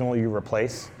new signal you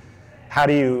replace? how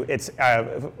do you, it's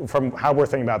from how we're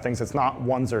thinking about things, it's not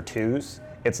ones or twos.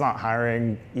 It's not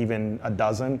hiring even a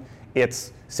dozen.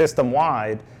 It's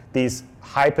system-wide, these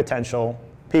high potential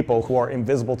people who are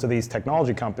invisible to these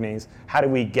technology companies, how do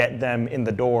we get them in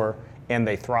the door and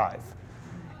they thrive?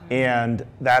 And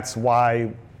that's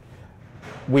why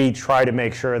we try to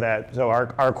make sure that, so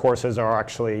our courses are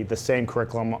actually the same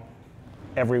curriculum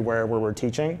everywhere where we're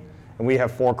teaching. And we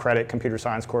have 4 credit computer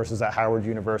science courses at Howard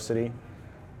University,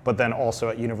 but then also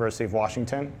at University of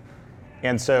Washington.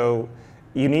 And so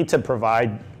you need to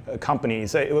provide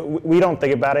companies, we don't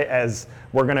think about it as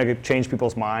we're gonna change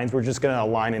people's minds, we're just gonna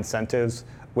align incentives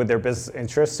with their business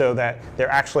interests so that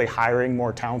they're actually hiring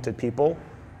more talented people.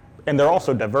 And they're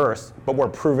also diverse, but we're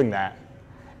proving that.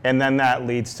 And then that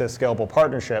leads to scalable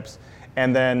partnerships.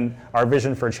 And then our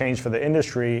vision for change for the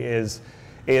industry is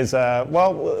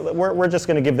well, we're just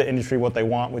going to give the industry what they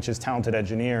want, which is talented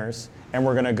engineers. And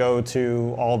we're going to go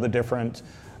to all the different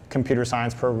computer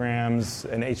science programs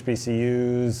and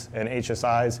HBCUs and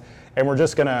HSIs. And we're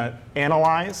just going to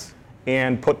analyze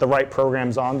and put the right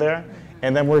programs on there.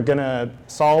 And then we're going to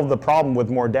solve the problem with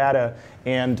more data.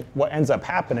 And what ends up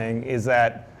happening is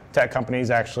that tech companies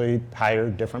actually hire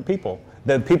different people.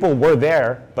 The people were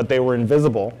there, but they were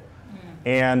invisible.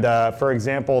 And for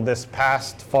example, this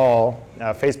past fall,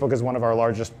 Facebook is one of our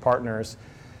largest partners.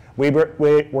 We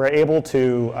were able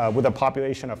to, with a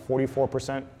population of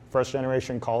 44% first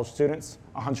generation college students,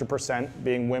 100%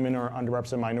 being women or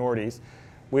underrepresented minorities,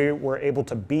 we were able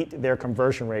to beat their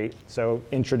conversion rate, so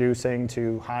introducing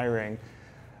to hiring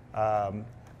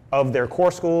of their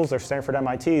core schools, their Stanford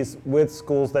MITs, with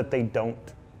schools that they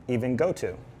don't even go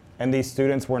to. And these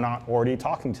students were not already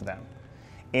talking to them.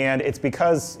 And it's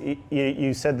because,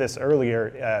 you said this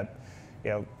earlier,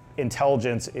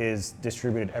 intelligence is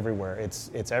distributed everywhere.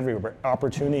 It's everywhere.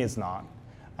 Opportunity is not.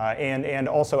 And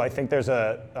also I think there's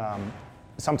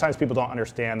sometimes people don't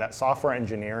understand that software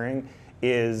engineering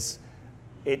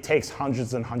it takes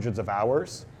hundreds and hundreds of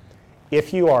hours.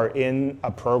 If you are in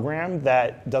a program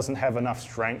that doesn't have enough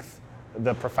strength,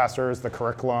 the professors, the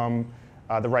curriculum,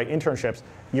 the right internships,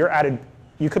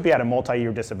 you could be at a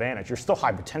multi-year disadvantage. You're still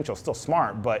high potential, still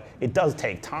smart, but it does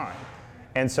take time.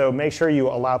 And so make sure you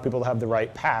allow people to have the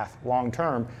right path long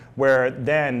term, where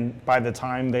then by the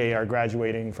time they are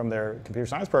graduating from their computer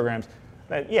science programs,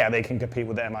 they can compete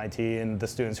with the MIT and the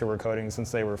students who were coding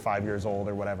since they were 5 years old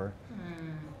or whatever.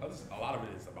 A lot of it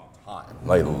is about time.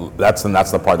 Like that's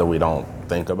the part that we don't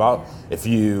think about. If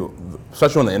you,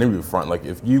 especially on the interview front, like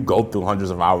if you go through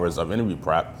hundreds of hours of interview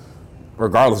prep,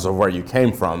 regardless of where you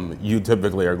came from, you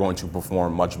typically are going to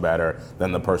perform much better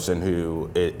than the person who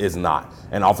is not.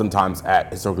 And oftentimes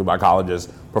at historically black colleges,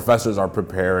 professors are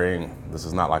preparing, this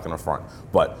is not like an affront,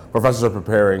 but professors are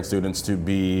preparing students to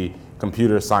be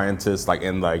computer scientists, like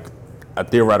in like a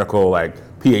theoretical like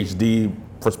PhD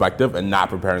perspective, and not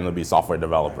preparing them to be software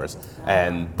developers.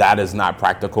 And that is not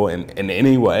practical in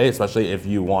any way, especially if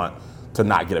you want to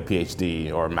not get a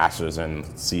PhD or a master's in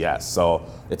CS. So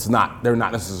they're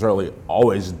not necessarily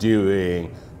always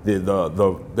doing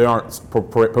they aren't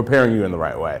preparing you in the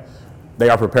right way. They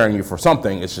are preparing you for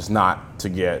something, it's just not to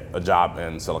get a job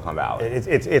in Silicon Valley.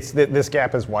 This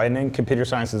gap is widening. Computer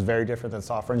science is very different than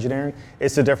software engineering.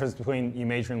 It's the difference between you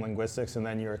major in linguistics and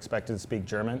then you're expected to speak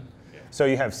German. So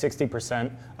you have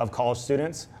 60% of college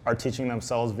students are teaching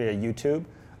themselves via YouTube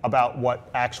about what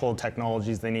actual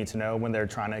technologies they need to know when they're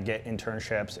trying to get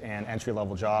internships and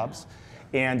entry-level jobs.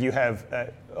 And you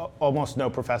have almost no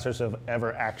professors who have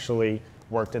ever actually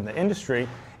worked in the industry.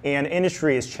 And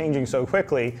industry is changing so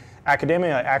quickly,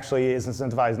 academia actually is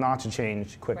incentivized not to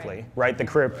change quickly, right? The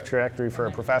career trajectory for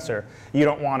a professor, you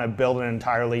don't want to build an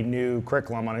entirely new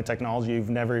curriculum on a technology you've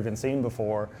never even seen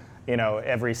before,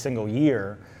 every single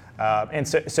year. And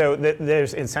so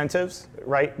there's incentives,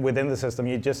 right, within the system.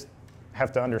 You just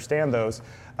have to understand those,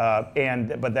 but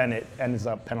then it ends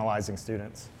up penalizing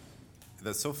students.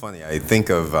 That's so funny. I think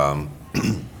of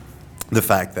the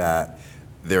fact that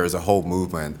there is a whole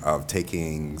movement of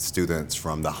taking students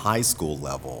from the high school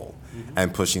level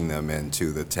and pushing them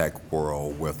into the tech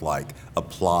world with like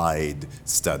applied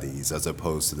studies as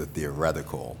opposed to the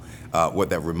theoretical.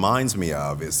 What that reminds me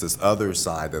of is this other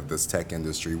side of this tech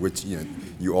industry, which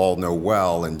you all know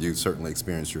well, and you certainly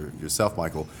experienced yourself,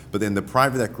 Michael. But in the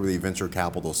private equity venture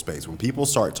capital space, when people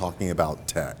start talking about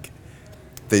tech,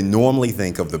 they normally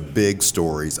think of the big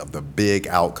stories, of the big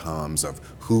outcomes of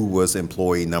who was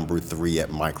employee number 3 at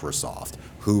Microsoft,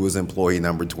 who was employee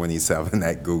number 27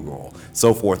 at Google,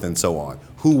 so forth and so on.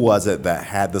 Who was it that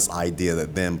had this idea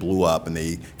that then blew up and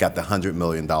they got the $100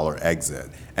 million exit?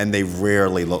 And they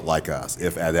rarely look like us,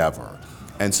 if at ever.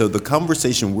 And so the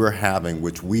conversation we're having,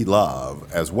 which we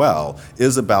love as well,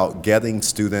 is about getting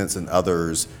students and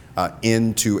others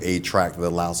into a track that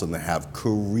allows them to have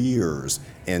careers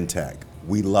in tech.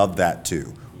 We love that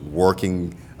too.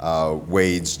 Working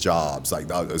wage jobs, like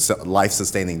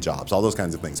life-sustaining jobs, all those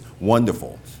kinds of things.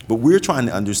 Wonderful. But we're trying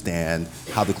to understand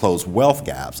how to close wealth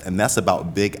gaps, and that's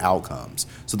about big outcomes.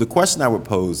 So the question I would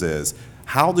pose is,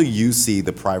 how do you see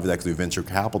the private equity venture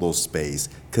capital space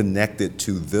connected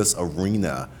to this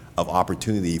arena of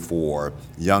opportunity for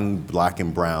young black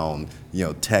and brown,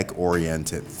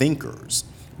 tech-oriented thinkers?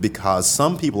 Because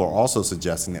some people are also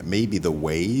suggesting that maybe the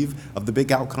wave of the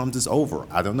big outcomes is over.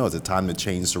 I don't know, is it time to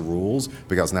change the rules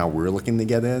because now we're looking to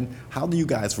get in? How do you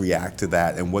guys react to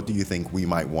that, and what do you think we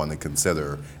might want to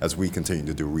consider as we continue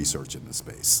to do research in this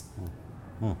space?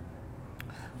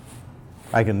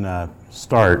 I can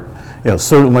start.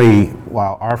 Certainly,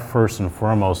 while our first and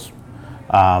foremost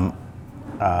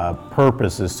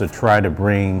purpose is to try to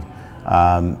bring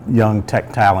young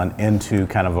tech talent into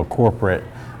kind of a corporate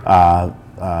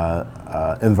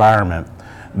environment,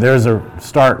 there's a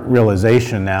stark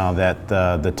realization now that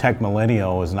the tech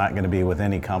millennial is not going to be with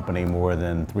any company more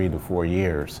than 3 to 4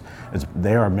 years.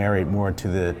 They are married more to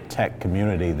the tech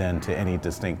community than to any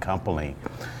distinct company.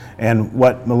 And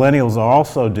what millennials are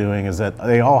also doing is that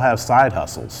they all have side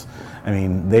hustles. I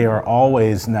mean, they are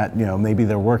always not, maybe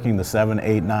they're working the 7,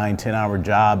 8, 9, 10-hour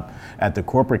job at the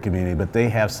corporate community, but they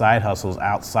have side hustles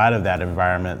outside of that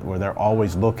environment where they're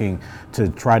always looking to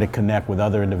try to connect with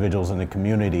other individuals in the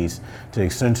communities to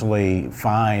essentially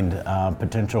find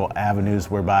potential avenues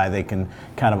whereby they can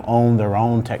kind of own their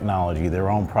own technology,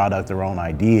 their own product, their own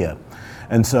idea.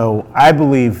 And so I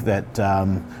believe that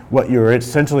what you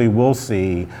essentially will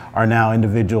see are now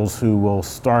individuals who will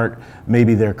start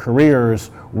maybe their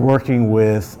careers working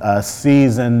with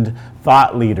seasoned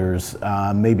thought leaders,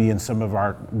 maybe in some of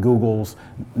our Googles,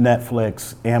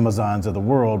 Netflix, Amazons of the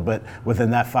world, but within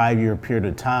that 5-year period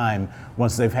of time,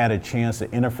 once they've had a chance to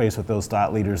interface with those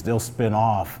thought leaders, they'll spin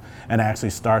off and actually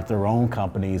start their own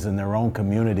companies in their own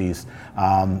communities,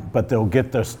 but they'll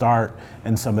get their start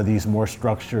in some of these more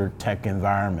structured tech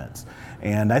environments.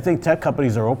 And I think tech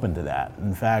companies are open to that.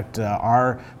 In fact,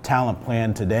 our talent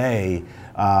plan today,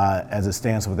 as it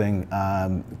stands within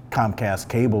Comcast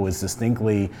Cable, is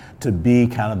distinctly to be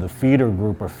kind of the feeder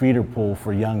group or feeder pool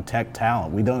for young tech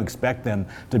talent. We don't expect them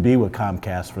to be with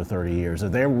Comcast for 30 years.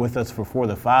 If they're with us for 4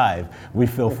 to 5, we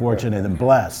feel fortunate and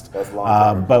blessed.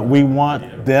 But we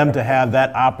want them to have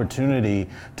that opportunity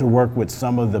to work with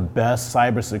some of the best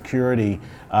cybersecurity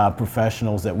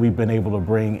professionals that we've been able to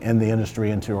bring in the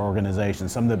industry into our organization,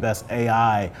 some of the best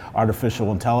AI,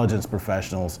 artificial intelligence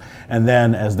professionals. And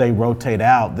then as they rotate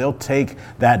out, they'll take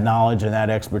that knowledge and that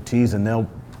expertise and they'll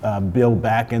build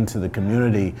back into the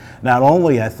community. Not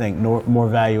only, I think, more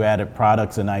value-added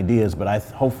products and ideas, but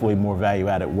hopefully more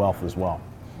value-added wealth as well.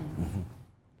 Mm-hmm.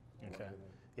 Okay.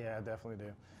 Yeah, I definitely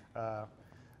do.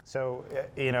 So,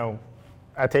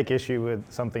 I take issue with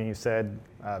something you said.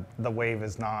 The wave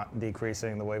is not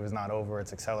decreasing. The wave is not over.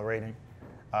 It's accelerating.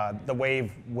 The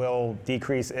wave will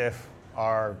decrease if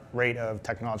our rate of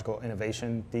technological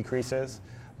innovation decreases,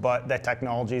 but the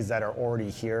technologies that are already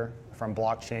here, from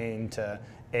blockchain to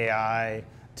AI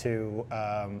to,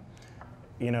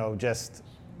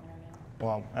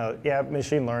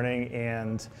 machine learning,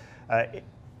 and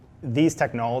these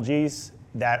technologies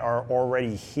that are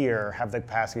already here have the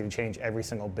capacity to change every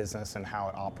single business and how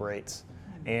it operates.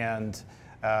 And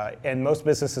most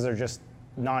businesses are just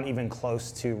not even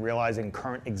close to realizing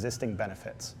current existing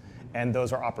benefits. And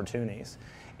those are opportunities.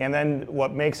 And then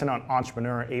what makes an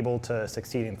entrepreneur able to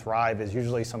succeed and thrive is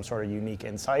usually some sort of unique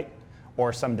insight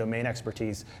or some domain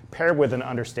expertise paired with an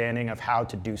understanding of how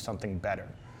to do something better.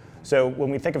 So when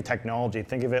we think of technology,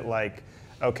 think of it like,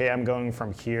 okay, I'm going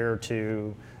from here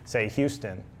to, say,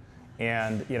 Houston.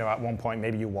 And at one point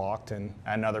maybe you walked, and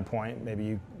at another point maybe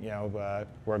you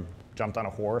were jumped on a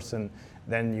horse, and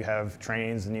then you have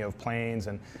trains and you have planes,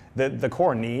 and the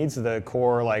core needs,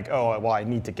 I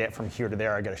need to get from here to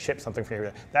there, I got to ship something from here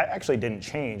to there. That actually didn't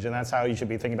change, and that's how you should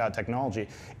be thinking about technology.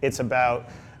 It's about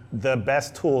the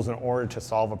best tools in order to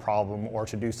solve a problem or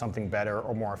to do something better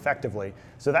or more effectively.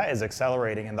 So that is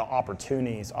accelerating, and the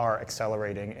opportunities are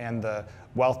accelerating, and the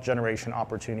wealth generation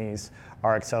opportunities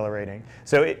are accelerating.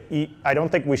 So I don't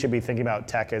think we should be thinking about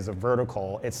tech as a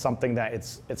vertical. It's something that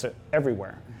it's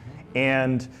everywhere. Mm-hmm.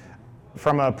 And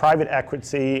from a private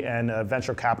equity and a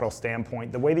venture capital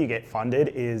standpoint, the way that you get funded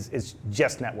is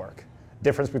just network.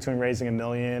 Difference between raising $1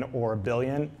 million or $1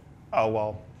 billion,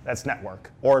 that's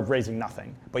network, or raising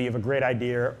nothing. But you have a great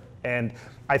idea And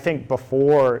I think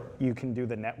before you can do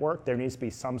the network, there needs to be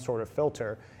some sort of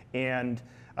filter. And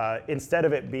instead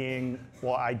of it being,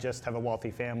 well, I just have a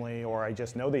wealthy family or I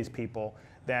just know these people,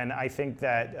 then I think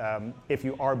that if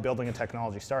you are building a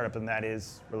technology startup, then that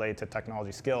is related to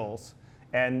technology skills.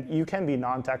 And you can be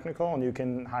non-technical and you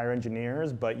can hire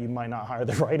engineers, but you might not hire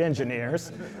the right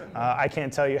engineers. I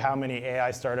can't tell you how many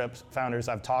AI startup founders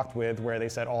I've talked with where they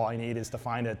said, all I need is to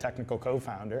find a technical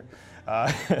co-founder,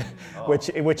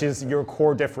 which is your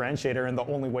core differentiator and the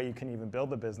only way you can even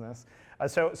build a business.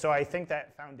 So I think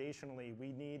that foundationally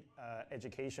we need an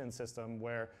education system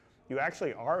where you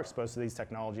actually are exposed to these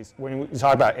technologies. When you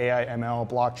talk about AI, ML,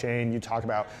 blockchain, you talk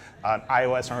about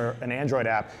iOS or an Android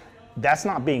app, that's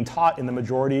not being taught in the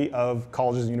majority of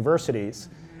colleges and universities.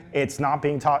 It's not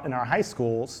being taught in our high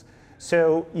schools.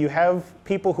 So you have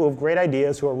people who have great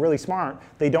ideas, who are really smart.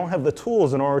 They don't have the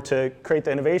tools in order to create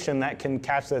the innovation that can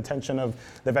catch the attention of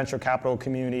the venture capital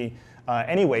community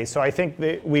anyway. So I think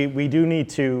that we do need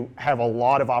to have a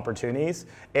lot of opportunities.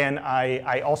 And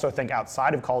I also think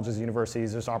outside of colleges and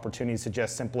universities, there's opportunities to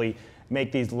just simply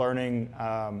make these learning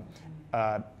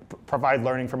provide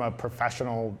learning from a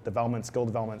professional development, skill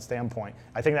development standpoint.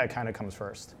 I think that kind of comes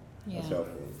first. Yeah. That's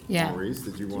helpful. Yeah. Maurice,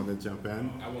 did you want to jump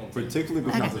in? I won't. Particularly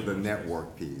because of the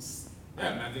network piece.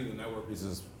 Yeah, and I think the network piece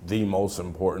is the most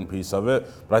important piece of it.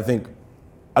 But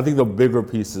I think the bigger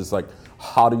piece is like,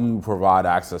 how do you provide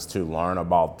access to learn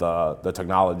about the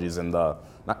technologies and the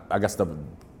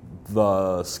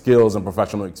skills and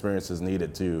professional experiences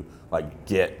needed to like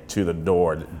get to the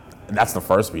door. That's the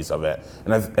first piece of it.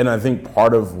 And I think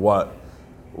part of what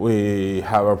we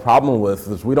have a problem with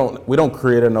is we don't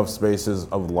create enough spaces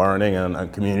of learning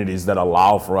and communities that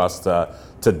allow for us to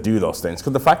do those things.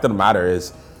 Because the fact of the matter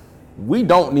is, we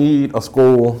don't need a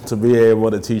school to be able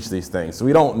to teach these things. So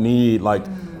we don't need like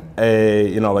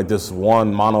this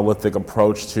one monolithic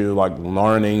approach to like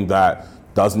learning that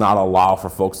does not allow for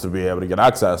folks to be able to get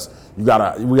access.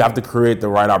 We have to create the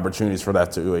right opportunities for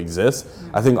that to exist.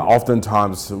 I think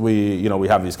oftentimes we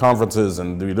have these conferences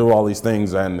and we do all these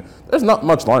things and there's not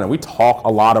much learning. We talk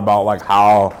a lot about like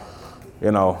how,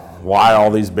 why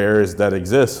all these barriers that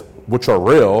exist, which are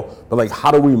real, but like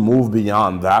how do we move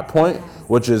beyond that point,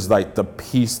 which is like the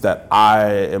piece that I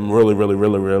am really, really,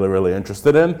 really, really, really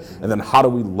interested in. And then how do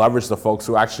we leverage the folks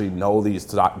who actually know these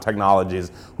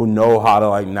technologies, who know how to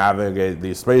like navigate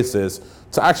these spaces,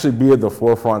 to actually be at the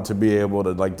forefront, to be able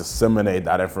to like disseminate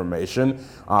that information.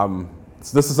 So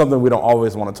this is something we don't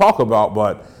always want to talk about,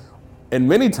 but in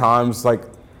many times, like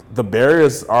the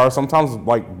barriers are sometimes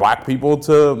like Black people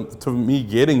to me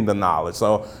getting the knowledge.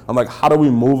 So I'm like, how do we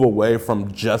move away from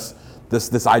just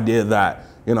this idea that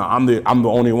I'm the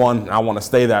only one and I want to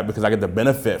stay that because I get the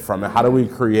benefit from it? How do we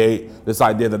create this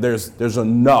idea that there's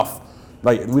enough,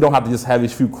 like we don't have to just have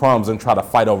these few crumbs and try to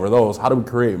fight over those? How do we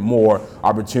create more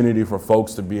opportunity for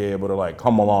folks to be able to like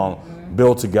come along,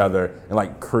 build together, and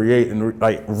like create and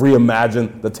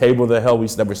reimagine the table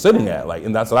that we're sitting at? Like,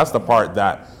 and that's the part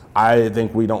that I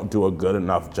think we don't do a good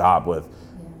enough job with,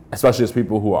 especially as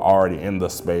people who are already in the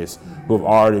space, who have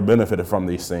already benefited from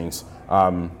these things.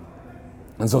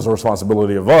 And so it's a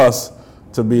responsibility of us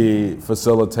to be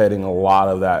facilitating a lot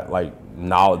of that like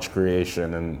knowledge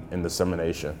creation and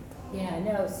dissemination. Yeah,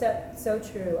 no, so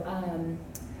true.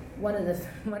 One of the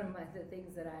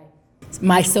things that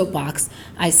my soapbox,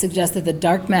 I suggest that the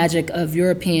dark magic of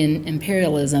European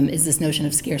imperialism is this notion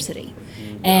of scarcity.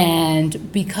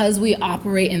 And because we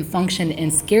operate and function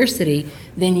in scarcity,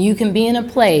 then you can be in a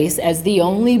place as the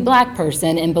only Black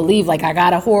person and believe like I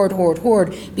gotta hoard,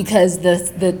 because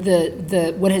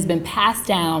the what has been passed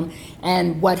down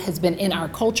and what has been in our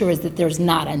culture is that there's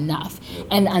not enough.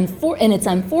 And it's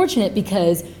unfortunate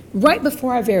because right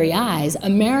before our very eyes,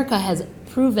 America has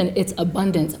proven its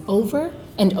abundance over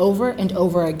and over and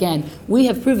over again. We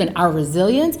have proven our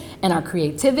resilience and our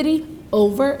creativity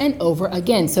over and over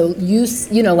again. So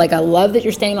like I love that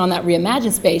you're staying on that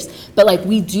reimagine space, but like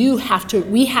we have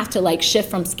to like shift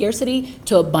from scarcity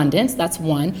to abundance. That's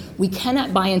one. We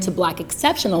cannot buy into Black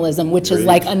exceptionalism, which is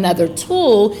like another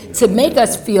tool to make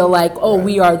us feel like, oh,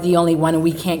 we are the only one and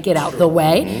we can't get out the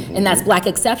way. And that's Black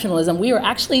exceptionalism. We are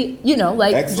actually,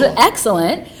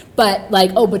 excellent. But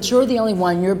like, oh, but you're the only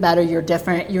one, you're better, you're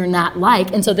different, you're not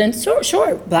like. And so then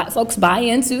sure, Black folks buy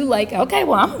into like, okay,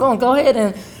 well, I'm gonna go ahead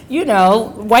and,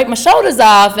 wipe my shoulders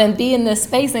off and be in this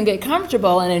space and get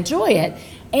comfortable and enjoy it.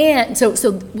 And so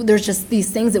there's just these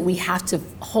things that we have to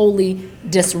wholly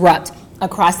disrupt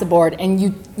across the board. And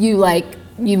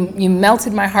you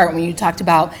melted my heart when you talked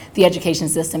about the education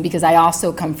system, because I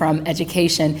also come from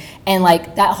education and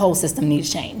like that whole system needs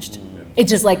changed. It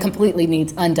just like completely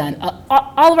needs undone.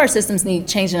 All of our systems need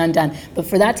changed and undone. But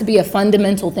for that to be a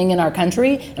fundamental thing in our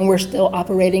country, and we're still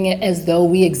operating it as though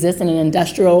we exist in an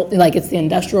industrial, like it's the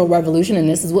industrial revolution, and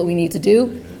this is what we need to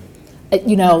do,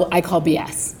 I call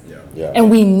BS. Yeah.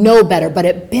 And we know better, but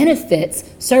it benefits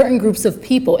certain groups of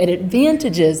people. It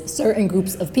advantages certain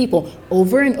groups of people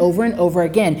over and over and over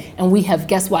again. And we have,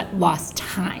 guess what, lost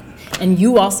time. And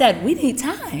you all said, we need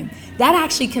time. That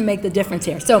actually can make the difference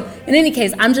here. So in any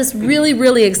case, I'm just really,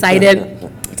 really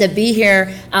excited to be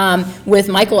here with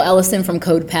Michael Ellison from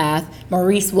CodePath,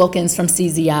 Maurice Wilkins from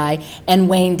CZI, and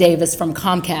Wayne Davis from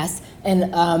Comcast,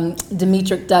 and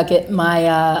Demetric Duckett,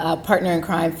 my partner in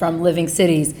crime from Living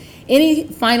Cities. Any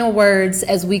final words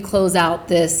as we close out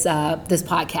this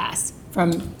podcast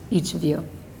from each of you?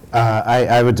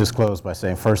 I would just close by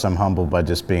saying, first, I'm humbled by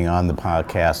just being on the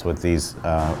podcast with these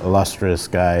illustrious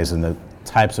guys and the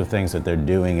types of things that they're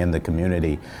doing in the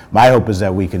community. My hope is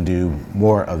that we can do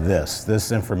more of this.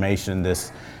 This information,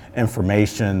 this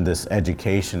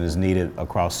education is needed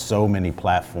across so many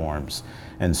platforms.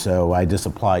 And so I just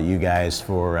applaud you guys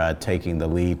for taking the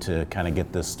lead to kind of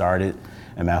get this started.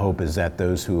 And my hope is that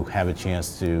those who have a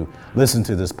chance to listen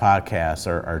to this podcast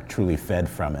are truly fed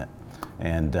from it,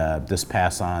 and just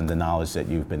pass on the knowledge that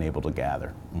you've been able to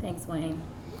gather. Thanks, Wayne.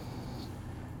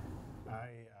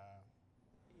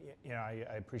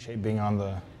 I appreciate being on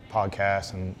the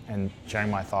podcast and sharing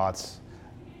my thoughts.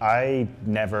 I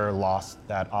never lost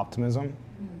that optimism.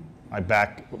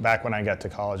 Back when I got to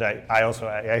college,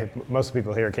 most of the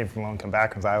people here came from low-income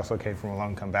backgrounds. I also came from a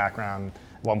low-income background.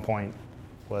 At one point,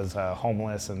 was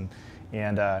homeless, and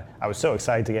I was so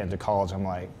excited to get into college. I'm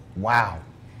like, wow,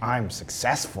 I'm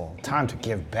successful. Time to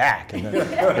give back. And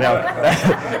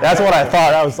that's what I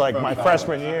thought. That was like my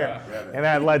freshman year, and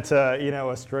that led to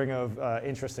a string of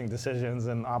interesting decisions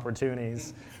and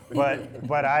opportunities.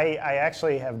 But I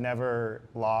actually have never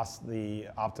lost the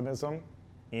optimism,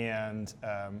 and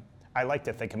I like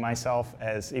to think of myself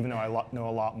as, even though I know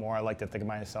a lot more, I like to think of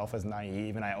myself as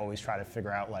naive, and I always try to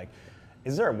figure out, like,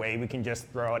 is there a way we can just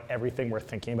throw out everything we're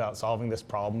thinking about solving this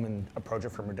problem and approach it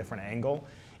from a different angle?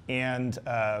 And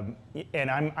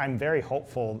I'm very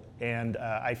hopeful, and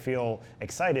I feel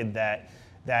excited that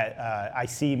I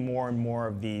see more and more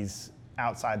of these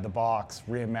outside the box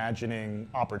reimagining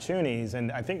opportunities.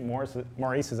 And I think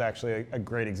Maurice is actually a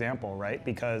great example, right?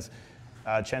 Because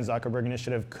Chan Zuckerberg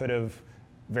Initiative could have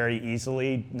very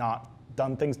easily not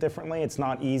done things differently. It's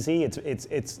not easy.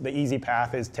 It's the easy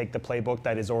path is take the playbook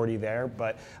that is already there.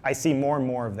 But I see more and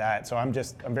more of that. So I'm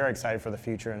very excited for the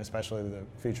future, and especially the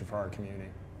future for our community.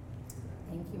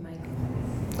 Thank you, Mike.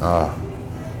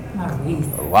 Maurice.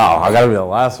 Wow, I gotta be the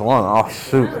last one. Oh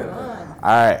shoot. All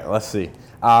right, let's see.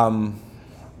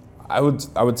 I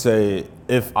would say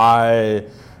if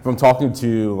I'm talking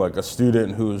to like a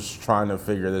student who's trying to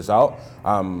figure this out,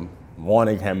 one,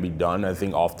 it can be done. I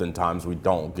think oftentimes we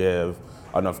don't give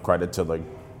enough credit to like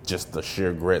just the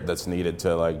sheer grit that's needed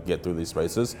to like get through these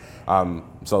spaces.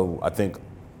 So I think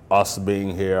us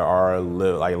being here are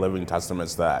living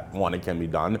testaments that one, it can be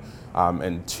done,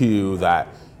 and two, that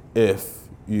if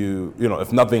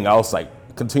if nothing else,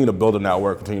 like continue to build a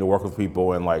network, continue to work with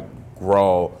people, and like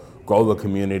grow the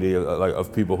community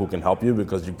of people who can help you,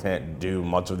 because you can't do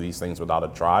much of these things without a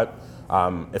tribe.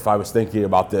 If I was thinking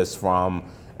about this from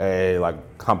a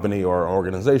company or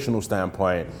organizational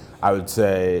standpoint, I would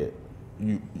say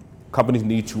companies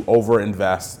need to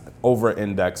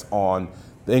over-index on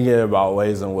thinking about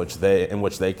ways in which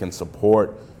they can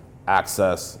support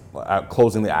access,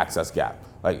 closing the access gap.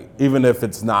 Like, even if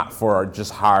it's not for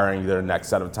just hiring their next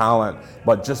set of talent,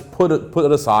 but just put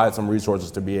aside some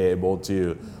resources to be able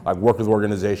to work with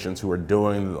organizations who are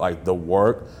doing the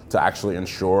work to actually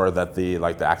ensure that the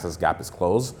access gap is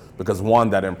closed. Because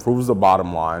one, that improves the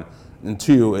bottom line, and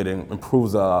two, it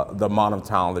improves the amount of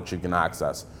talent that you can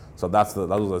access. So those are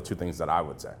the two things that I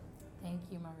would say. Thank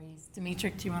you, Maurice.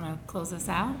 Demetric, do you want to close us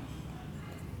out?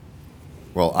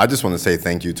 Well, I just want to say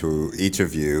thank you to each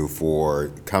of you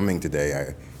for coming today.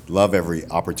 I love every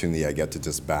opportunity I get to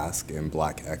just bask in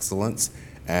Black excellence.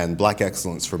 And Black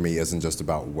excellence for me isn't just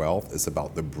about wealth, it's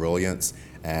about the brilliance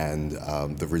and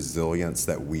the resilience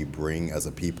that we bring as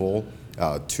a people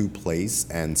to place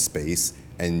and space.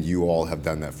 And you all have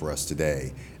done that for us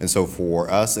today. And so for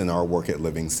us in our work at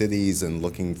Living Cities and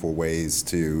looking for ways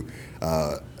to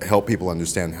help people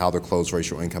understand how to close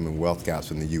racial income and wealth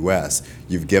gaps in the U.S.,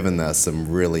 you've given us some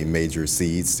really major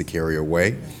seeds to carry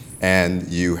away.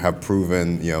 And you have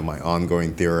proven, my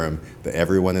ongoing theorem that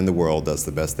everyone in the world does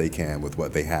the best they can with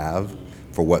what they have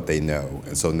for what they know.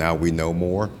 And so now we know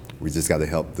more. We just got to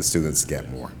help the students get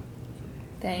more.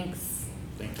 Thanks.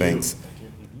 Thanks.